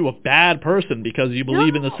doesn't make you a bad person because you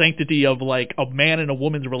believe in the sanctity of, like, a man and a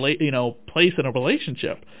woman's place in a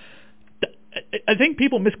relationship. I think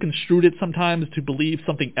people misconstrued it sometimes to believe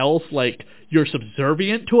something else, like you're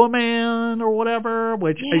subservient to a man or whatever,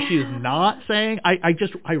 which she is not saying.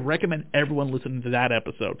 I recommend everyone listen to that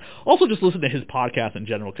episode. Also, just listen to his podcast in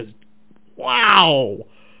general because, wow.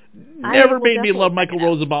 Never made me love Michael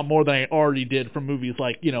Rosenbaum more than I already did from movies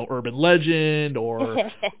like, you know, Urban Legend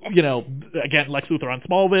or, you know, again, Lex Luthor on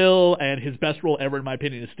Smallville, and his best role ever, in my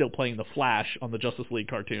opinion, is still playing the Flash on the Justice League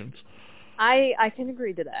cartoons. I can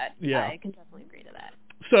agree to that. Yeah. I can definitely agree to that.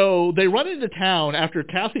 So they run into town after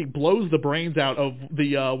Cassie blows the brains out of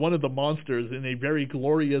the one of the monsters in a very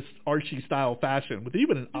glorious Archie-style fashion, with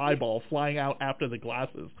even an eyeball flying out after the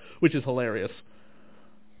glasses, which is hilarious.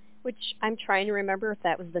 Which I'm trying to remember if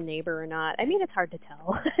that was the neighbor or not. I mean, it's hard to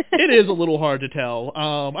tell. It is a little hard to tell.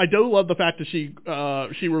 I do love the fact that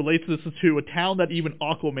she relates this to a town that even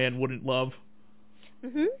Aquaman wouldn't love.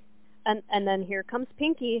 Mhm. And then here comes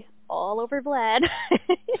Pinky all over Vlad.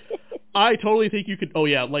 I totally think you could. Oh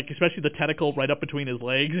yeah, like especially the tentacle right up between his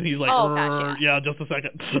legs, and he's like, oh, gotcha. Yeah, just a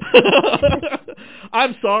second.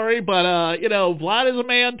 I'm sorry, but you know, Vlad is a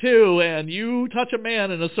man too, and you touch a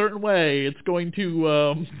man in a certain way, it's going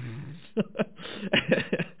to.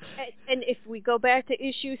 And if we go back to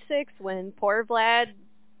issue 6, when poor Vlad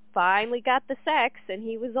finally got the sex and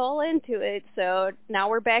he was all into it, so now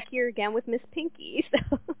we're back here again with Miss Pinky.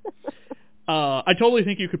 So. I totally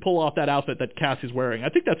think you could pull off that outfit that Cassie's wearing. I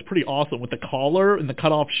think that's pretty awesome with the collar and the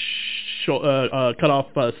cut off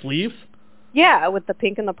sleeves. Yeah, with the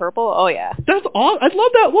pink and the purple. Oh yeah, that's awesome. I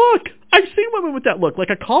love that look. I've seen women with that look, like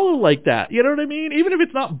a collar like that. You know what I mean? Even if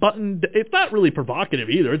it's not buttoned, it's not really provocative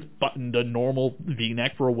either. It's buttoned a normal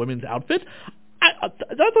V-neck for a women's outfit.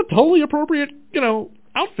 That's a totally appropriate,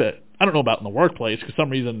 outfit. I don't know about in the workplace, because some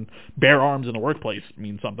reason bare arms in the workplace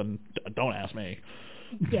means something. Don't ask me.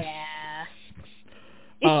 Yeah.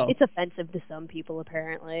 It's offensive to some people,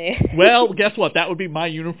 apparently. Well, guess what? That would be my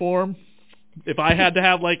uniform. If I had to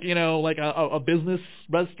have, a business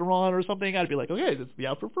restaurant or something, I'd be like, okay, this is the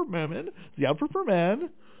outfit for women, the outfit for men.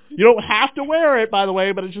 You don't have to wear it, by the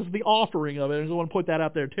way, but it's just the offering of it. I just want to put that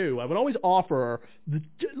out there, too. I would always offer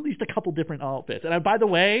at least a couple different outfits. And by the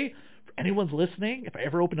way, for anyone's listening, if I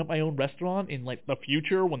ever open up my own restaurant in, the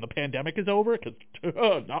future when the pandemic is over, because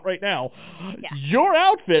not right now, your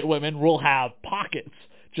outfit, women, will have pockets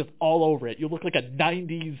just all over it. You'll look like a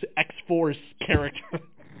 90s X-Force character.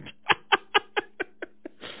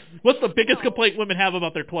 What's the biggest complaint women have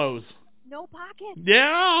about their clothes? No pockets.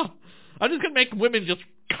 Yeah. I'm just going to make women just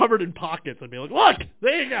covered in pockets and be like, look,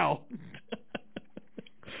 there you go.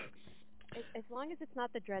 As long as it's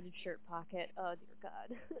not the dreaded shirt pocket. Oh, dear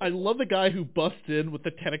God. I love the guy who busts in with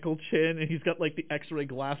the tentacle chin and he's got, the X-ray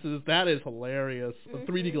glasses. That is hilarious.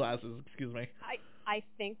 Mm-hmm. 3D glasses, excuse me. I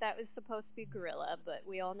think that was supposed to be Gorilla, but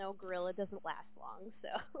we all know Gorilla doesn't last long,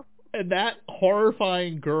 so... And that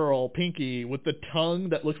horrifying girl, Pinky, with the tongue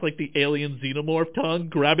that looks like the alien xenomorph tongue,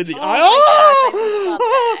 grabbing the eye. Oh, my gosh, I love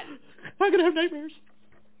that. I'm going to have nightmares.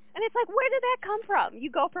 And it's like, where did that come from? You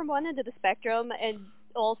go from one end of the spectrum, and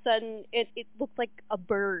all of a sudden, it looks like a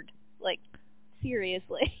bird.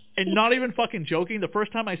 Seriously. And not even fucking joking, the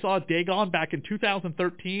first time I saw Dagon back in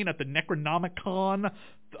 2013 at the Necronomicon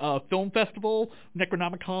film festival.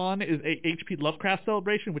 Necronomicon is a H.P. Lovecraft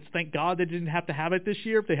celebration, which thank God they didn't have to have it this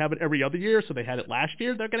year. If they have it every other year, so they had it last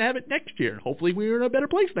year, they're going to have it next year. Hopefully we're in a better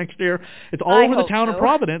place next year. It's all over the town of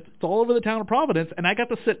Providence. It's all over the town of Providence, and I got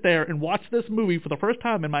to sit there and watch this movie for the first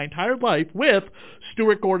time in my entire life with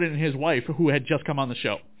Stuart Gordon and his wife, who had just come on the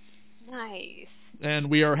show. Nice.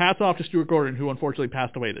 And we are hats off to Stuart Gordon, who unfortunately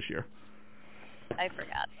passed away this year. I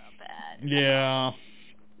forgot about that. Yeah.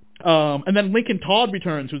 And then Lincoln Todd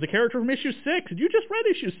returns, who's a character from issue 6. You just read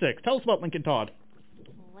issue 6. Tell us about Lincoln Todd.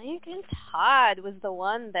 Lincoln Todd was the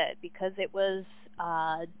one that, because it was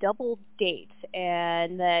double dates,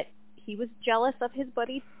 and that he was jealous of his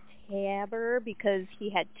buddy Tabber because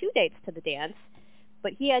he had 2 dates to the dance,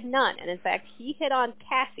 but he had none. And in fact, he hit on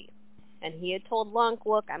Cassie. And he had told Lunk,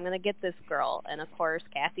 look, I'm going to get this girl. And, of course,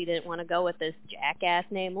 Cassie didn't want to go with this jackass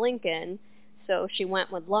named Lincoln, so she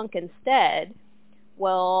went with Lunk instead.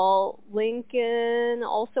 Well, Lincoln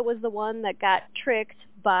also was the one that got tricked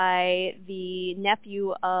by the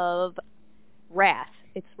nephew of Wrath.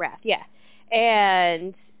 It's Wrath, yeah.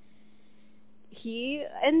 And he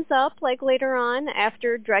ends up, later on,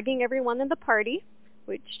 after drugging everyone in the party,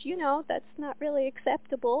 which, that's not really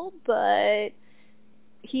acceptable, but...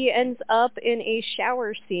 he ends up in a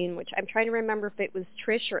shower scene, which I'm trying to remember if it was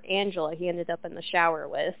Trish or Angela he ended up in the shower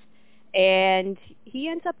with. And he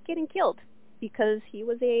ends up getting killed because he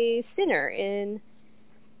was a sinner in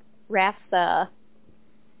Wrath's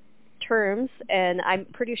terms, and I'm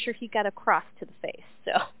pretty sure he got a cross to the face.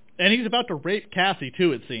 So. And he's about to rape Cassie,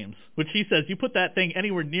 too, it seems. Which he says, you put that thing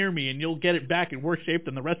anywhere near me and you'll get it back in worse shape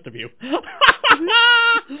than the rest of you.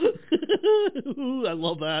 I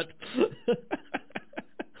love that.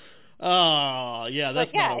 Oh, yeah,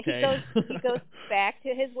 that's not okay. He goes back to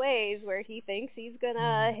his ways where he thinks he's going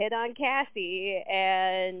to hit on Cassie,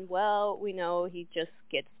 and, well, we know he just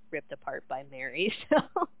gets ripped apart by Mary, so.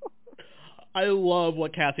 I love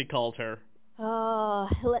what Cassie calls her. Oh,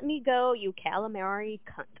 let me go, you calamari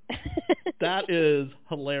cunt. That is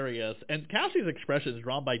hilarious. And Cassie's expression is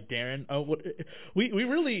drawn by Darren.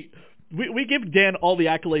 We give Dan all the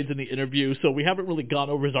accolades in the interview, so we haven't really gone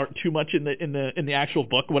over his art too much in the actual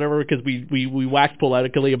book, whatever, because we waxed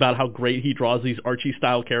poetically about how great he draws these Archie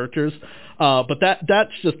style characters. But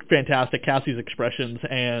that's just fantastic. Cassie's expressions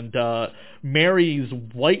and Mary's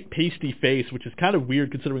white pasty face, which is kind of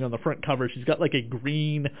weird considering on the front cover she's got a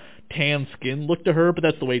green tan skin look to her, but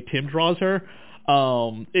that's the way Tim draws her.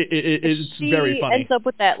 It's very funny. She ends up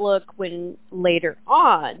with that look when later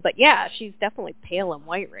on, but yeah, she's definitely pale and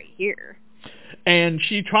white right here. And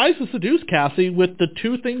she tries to seduce Cassie with the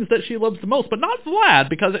 2 things that she loves the most, but not Vlad,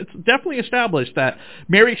 because it's definitely established that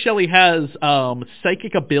Mary Shelley has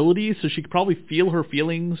psychic abilities, so she could probably feel her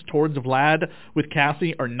feelings towards Vlad with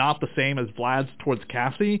Cassie are not the same as Vlad's towards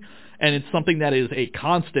Cassie, and it's something that is a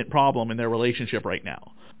constant problem in their relationship right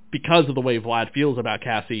now. Because of the way Vlad feels about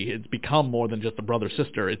Cassie, it's become more than just a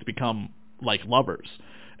brother-sister. It's become like lovers.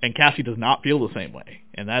 And Cassie does not feel the same way.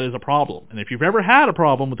 And that is a problem. And if you've ever had a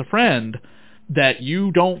problem with a friend that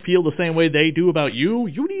you don't feel the same way they do about you,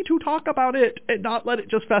 you need to talk about it and not let it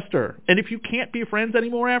just fester. And if you can't be friends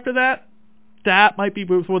anymore after that, that might be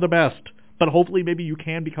for the best. but hopefully maybe you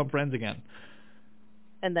can become friends again.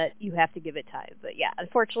 And that you have to give it time. But yeah,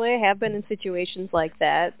 unfortunately, I have been in situations like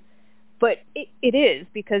that. But it is,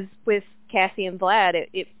 because with Cassie and Vlad,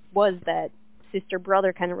 it was that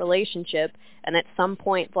sister-brother kind of relationship, and at some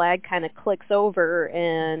point Vlad kind of clicks over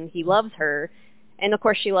and he loves her, and of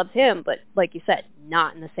course she loves him, but like you said,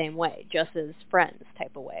 not in the same way, just as friends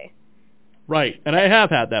type of way. Right, and I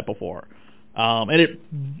have had that before. And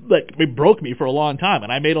it broke me for a long time,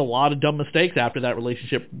 and I made a lot of dumb mistakes after that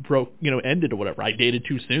relationship ended or whatever. I dated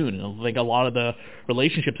too soon, and I think a lot of the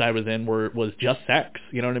relationships I was in was just sex,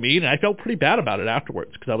 you know what I mean? And I felt pretty bad about it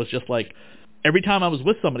afterwards, because I was just like, every time I was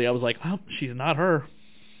with somebody, I was like, well, she's not her.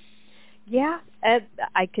 Yeah,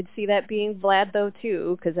 I could see that being Vlad, though,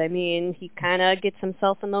 too, because, I mean, he kind of gets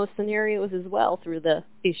himself in those scenarios as well through the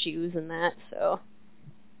issues and that, so...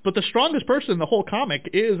 But the strongest person in the whole comic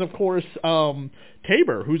is, of course,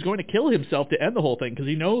 Tabor, who's going to kill himself to end the whole thing, because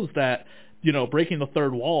he knows that, breaking the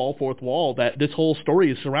fourth wall, that this whole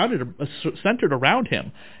story is centered around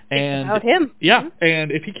him. And about him. Yeah,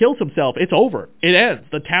 and if he kills himself, it's over. It ends.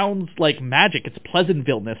 The town's, magic, its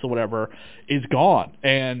Pleasantville-ness or whatever, is gone.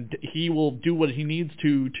 And he will do what he needs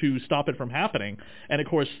to stop it from happening. And, of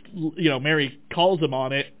course, Mary calls him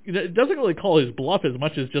on it. It doesn't really call his bluff as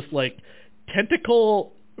much as just,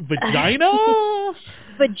 tentacle... Vagina?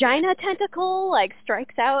 Vagina tentacle,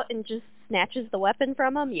 strikes out and just snatches the weapon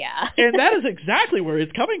from him? Yeah. And that is exactly where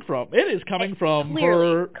it's coming from. It is coming from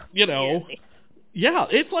her, Clearly. Yeah,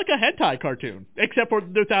 it's like a hentai cartoon, except for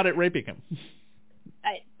without it raping him.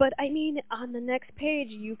 But, I mean, on the next page,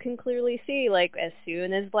 you can clearly see, as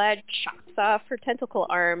soon as Vlad chops off her tentacle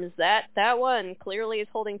arms, that one clearly is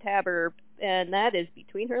holding Tabor, and that is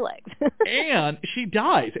between her legs. And she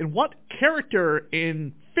dies. And what character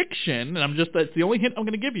in fiction, and that's the only hint I'm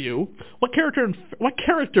going to give you, what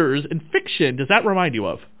characters in fiction does that remind you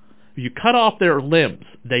of? If you cut off their limbs,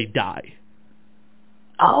 they die.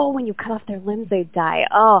 Oh, when you cut off their limbs, they die.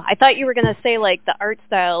 Oh, I thought you were going to say, the art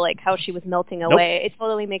style, how she was melting away. Nope. It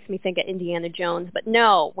totally makes me think of Indiana Jones. But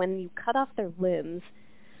no, when you cut off their limbs,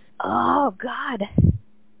 oh, God.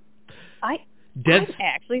 I'm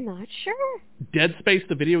actually not sure. Dead Space,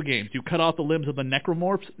 the video games. You cut off the limbs of the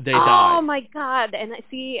necromorphs, they die. Oh, my God. And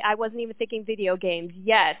I wasn't even thinking video games.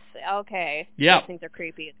 Yes. Okay. Yeah. Those things are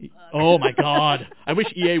creepy. Oh, my God. I wish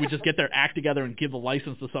EA would just get their act together and give the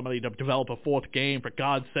license to somebody to develop a fourth game, for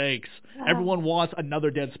God's sakes. Everyone wants another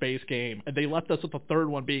Dead Space game, and they left us with the third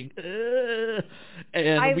one being,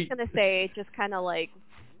 and I was going to say, it just kind of,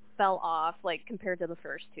 fell off, compared to the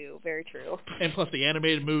first two. Very true. And plus the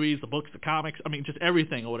animated movies, the books, the comics, I mean, just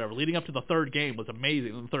everything or whatever. Leading up to the third game was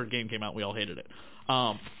amazing. When the third game came out, we all hated it.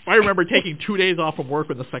 I remember taking 2 days off from work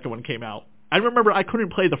when the second one came out. I remember I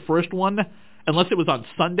couldn't play the first one unless it was on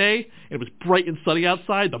Sunday. It was bright and sunny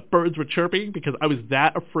outside. The birds were chirping because I was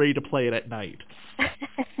that afraid to play it at night.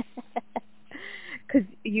 Because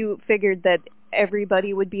you figured that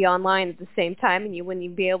everybody would be online at the same time and you wouldn't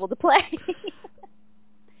even be able to play.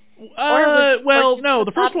 No,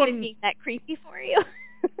 the first one... Being that creepy for you?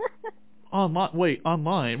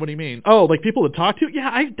 Online? What do you mean? Oh, people to talk to?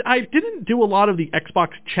 Yeah, I didn't do a lot of the Xbox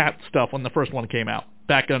chat stuff when the first one came out,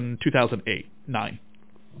 back in 2008-9.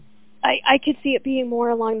 I could see it being more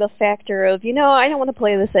along the factor of, I don't want to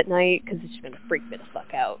play this at night because it's going to freak me the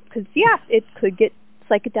fuck out. Because, yeah, it could get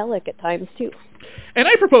psychedelic at times, too. And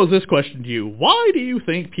I propose this question to you. Why do you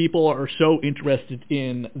think people are so interested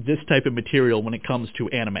in this type of material when it comes to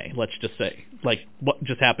anime, let's just say? What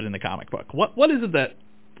just happened in the comic book? What is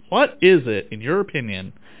it, in your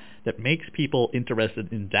opinion, that makes people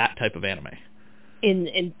interested in that type of anime?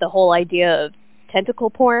 In the whole idea of tentacle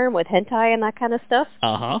porn with hentai and that kind of stuff?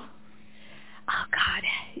 Uh-huh. Oh, God.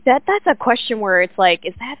 That's a question where it's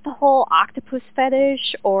is that the whole octopus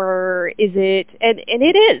fetish, or is it... And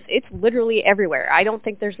it is. It's literally everywhere. I don't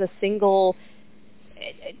think there's a single...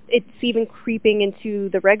 It's even creeping into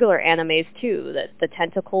the regular animes, too, that the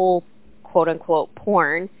tentacle, quote-unquote,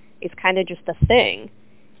 porn is kind of just a thing.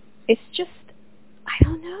 It's just... I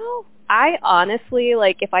don't know. I honestly,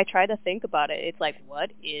 if I try to think about it, it's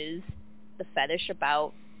what is the fetish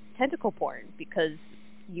about tentacle porn? Because...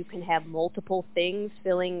 you can have multiple things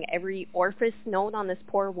filling every orifice known on this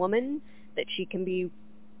poor woman that she can be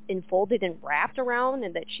enfolded and wrapped around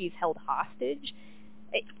and that she's held hostage.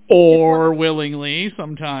 Or willingly,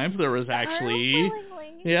 sometimes there is actually...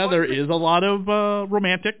 Yeah, there is a lot of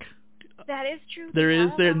romantic. That is true.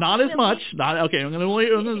 There not as much. Okay, I'm going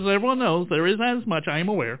to everyone knows there isn't as much, I am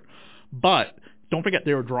aware. But don't forget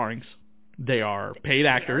there are drawings. They are paid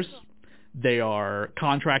actors. They are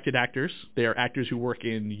contracted actors. They are actors who work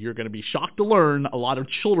in, you're going to be shocked to learn, a lot of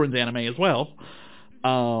children's anime as well.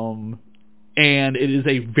 and it is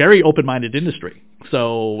a very open-minded industry.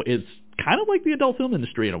 So it's kind of like the adult film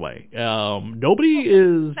industry in a way. Nobody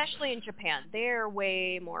is... Especially in Japan. They're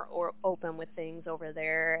way more open with things over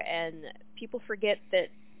there, and people forget that...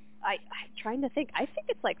 I'm trying to think. I think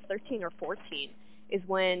it's like 13 or 14 is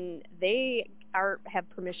when they have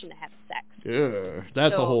permission to have sex. Yeah,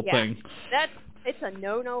 that's the whole thing. It's a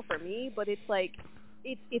no-no for me, but it's like...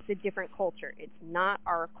 It's a different culture. It's not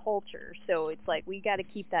our culture. So it's like we got to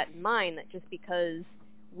keep that in mind, that just because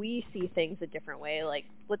we see things a different way, like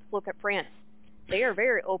let's look at France. They are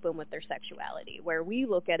very open with their sexuality, where we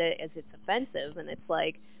look at it as it's offensive, and it's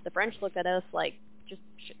like the French look at us like, just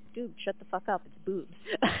dude, shut the fuck up, it's boobs.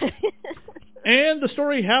 And the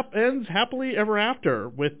story ends happily ever after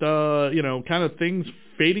with kind of things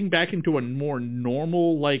fading back into a more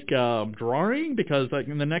normal drawing, because like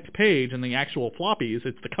in the next page in the actual floppies,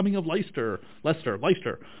 it's the coming of Leicester.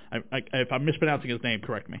 If I'm mispronouncing his name,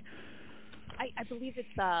 correct me. I believe it's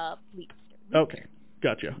Leicester. Okay.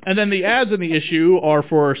 Gotcha. And then the ads in the issue are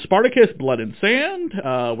for Spartacus Blood and Sand,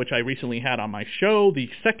 which I recently had on my show. The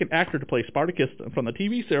second actor to play Spartacus from the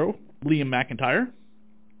TV show, Liam McIntyre.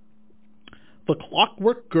 The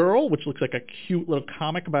Clockwork Girl, which looks like a cute little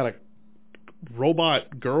comic about a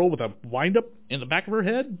robot girl with a wind-up in the back of her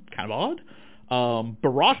head. Kind of odd.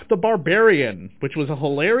 Barack the Barbarian, which was a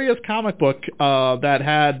hilarious comic book that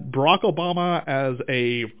had Barack Obama as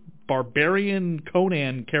a barbarian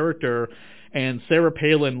Conan character and Sarah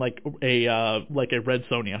Palin like a Red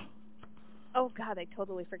Sonja. Oh God, I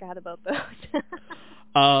totally forgot about those.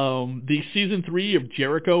 The season 3 of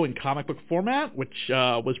Jericho in comic book format, which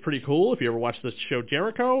was pretty cool if you ever watched the show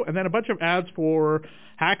Jericho, and then a bunch of ads for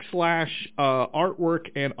Hack/Slash artwork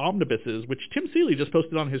and omnibuses, which Tim Seeley just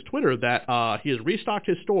posted on his Twitter that he has restocked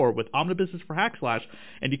his store with omnibuses for Hack/Slash,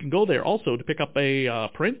 and you can go there also to pick up a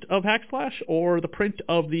print of Hack/Slash or the print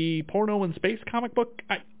of the Porno in Space comic book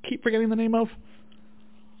I keep forgetting the name of.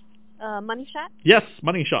 Money Shot? Yes,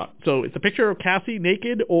 Money Shot. So it's a picture of Cassie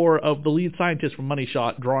naked or of the lead scientist from Money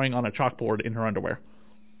Shot drawing on a chalkboard in her underwear.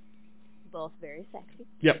 Both very sexy.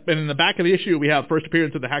 Yep, and in the back of the issue we have first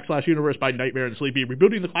appearance of the Hack/Slash universe by Nightmare and Sleepy,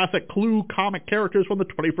 rebooting the classic Clue comic characters from the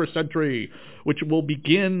 21st century, which will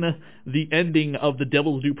begin the ending of the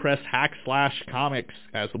Devil's Due Press Hack/Slash comics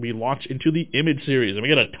as we launch into the Image series. And we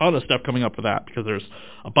got a ton of stuff coming up for that, because there's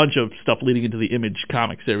a bunch of stuff leading into the Image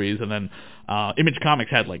comic series, and then Image Comics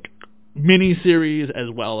had like mini-series as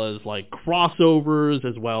well as like crossovers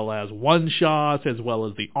as well as one-shots as well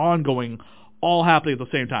as the ongoing, all happening at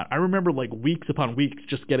the same time. I remember like weeks upon weeks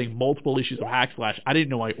just getting multiple issues of Hack/Slash I didn't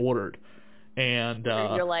know I ordered. And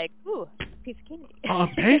you're like, ooh, piece of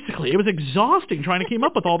candy. Basically, it was exhausting trying to keep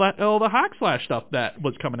up with all the Hack/Slash stuff that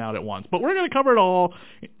was coming out at once. But we're going to cover it all,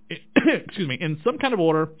 excuse me, in some kind of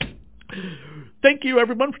order. Thank you,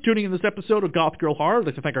 everyone, for tuning in this episode of Goth Girl Horror. I'd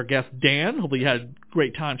like to thank our guest, Dan. Hopefully you had a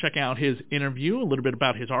great time checking out his interview, a little bit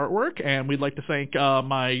about his artwork. And we'd like to thank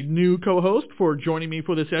my new co-host for joining me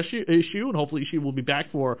for this issue. And hopefully she will be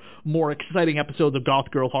back for more exciting episodes of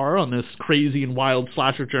Goth Girl Horror on this crazy and wild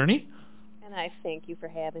slasher journey. And I thank you for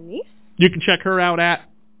having me. You can check her out at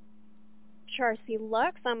Charcy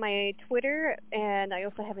Lux on my Twitter, and I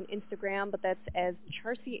also have an Instagram, but that's as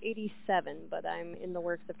Charcy87, but I'm in the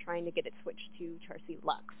works of trying to get it switched to Charcy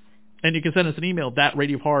Lux. And you can send us an email,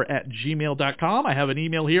 thatradiohorror@gmail.com. I have an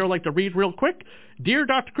email here I'd like to read real quick. Dear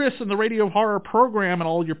Dr. Chris and the Radio Horror program and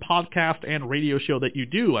all your podcast and radio show that you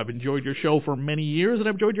do, I've enjoyed your show for many years, and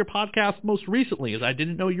I've enjoyed your podcast most recently, as I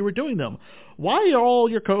didn't know you were doing them. Why are all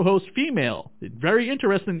your co-hosts female? It's very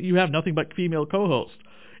interesting that you have nothing but female co-hosts.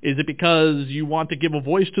 Is it because you want to give a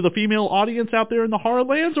voice to the female audience out there in the horror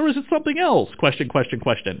lands, or is it something else? Question.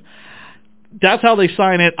 That's how they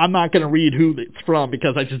sign it. I'm not going to read who it's from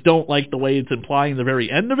because I just don't like the way it's implying the very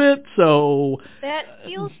end of it. So that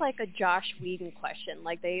feels like a Josh Whedon question.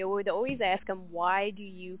 Like they would always ask him, why do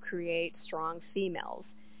you create strong females?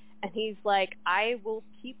 And he's like, I will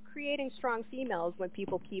keep creating strong females when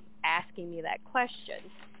people keep asking me that question.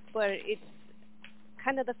 But it's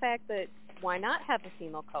kind of the fact that why not have a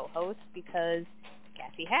female co-host? Because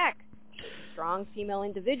Cassie Hack is strong female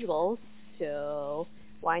individuals, so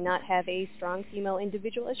why not have a strong female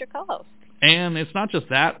individual as your co-host? And it's not just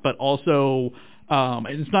that, but also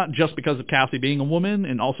it's not just because of Cassie being a woman,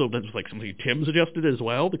 and also that's like something Tim suggested as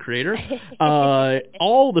well, the creator.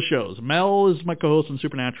 All the shows. Mel is my co-host on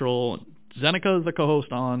Supernatural. Zeneca is the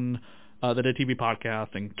co-host on the Dead TV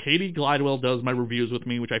podcast, and Katie Glidewell does my reviews with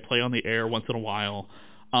me, which I play on the air once in a while.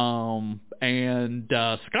 And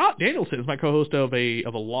Scott Danielson is my co-host of a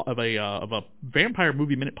vampire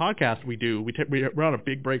movie minute podcast we do. We're on a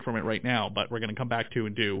big break from it right now, but we're going to come back to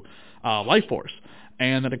and do Life Force.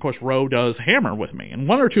 And then, of course, Ro does Hammer with me. And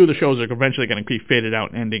one or two of the shows are eventually going to be faded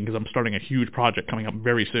out and ending because I'm starting a huge project coming up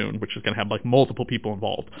very soon, which is going to have like multiple people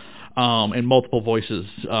involved and multiple voices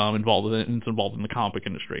involved in it, and it's involved in the comic book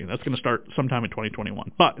industry. And that's going to start sometime in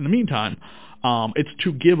 2021. But in the meantime, it's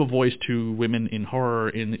to give a voice to women in horror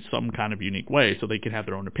in some kind of unique way so they can have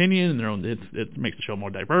their own opinion and their own. It makes the show more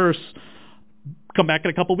diverse. Come back in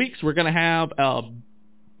a couple weeks. We're going to have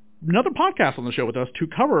another podcast on the show with us to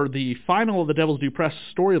cover the final of the Devil's Due Press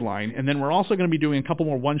storyline, and then we're also going to be doing a couple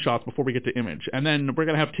more one-shots before we get to Image. And then we're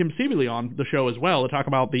going to have Tim Siebele on the show as well to talk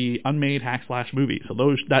about the unmade hack slash movie. So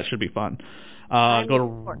that should be fun. I'm looking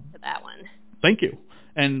forward to that one. Thank you.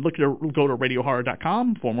 And go to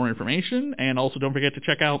radiohorror.com for more information, and also don't forget to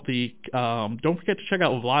check out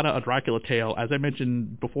Vlada, A Dracula Tale. As I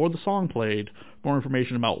mentioned before the song played, more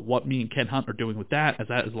information about what me and Ken Hunt are doing with that, as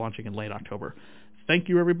that is launching in late October. Thank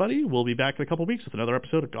you, everybody. We'll be back in a couple of weeks with another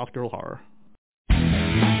episode of Goth Girl Horror.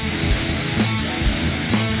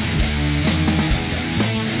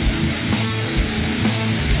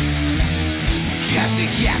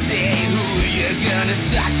 Cassie, who are you gonna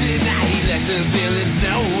stop tonight? Let the villains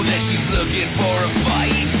know that she's looking for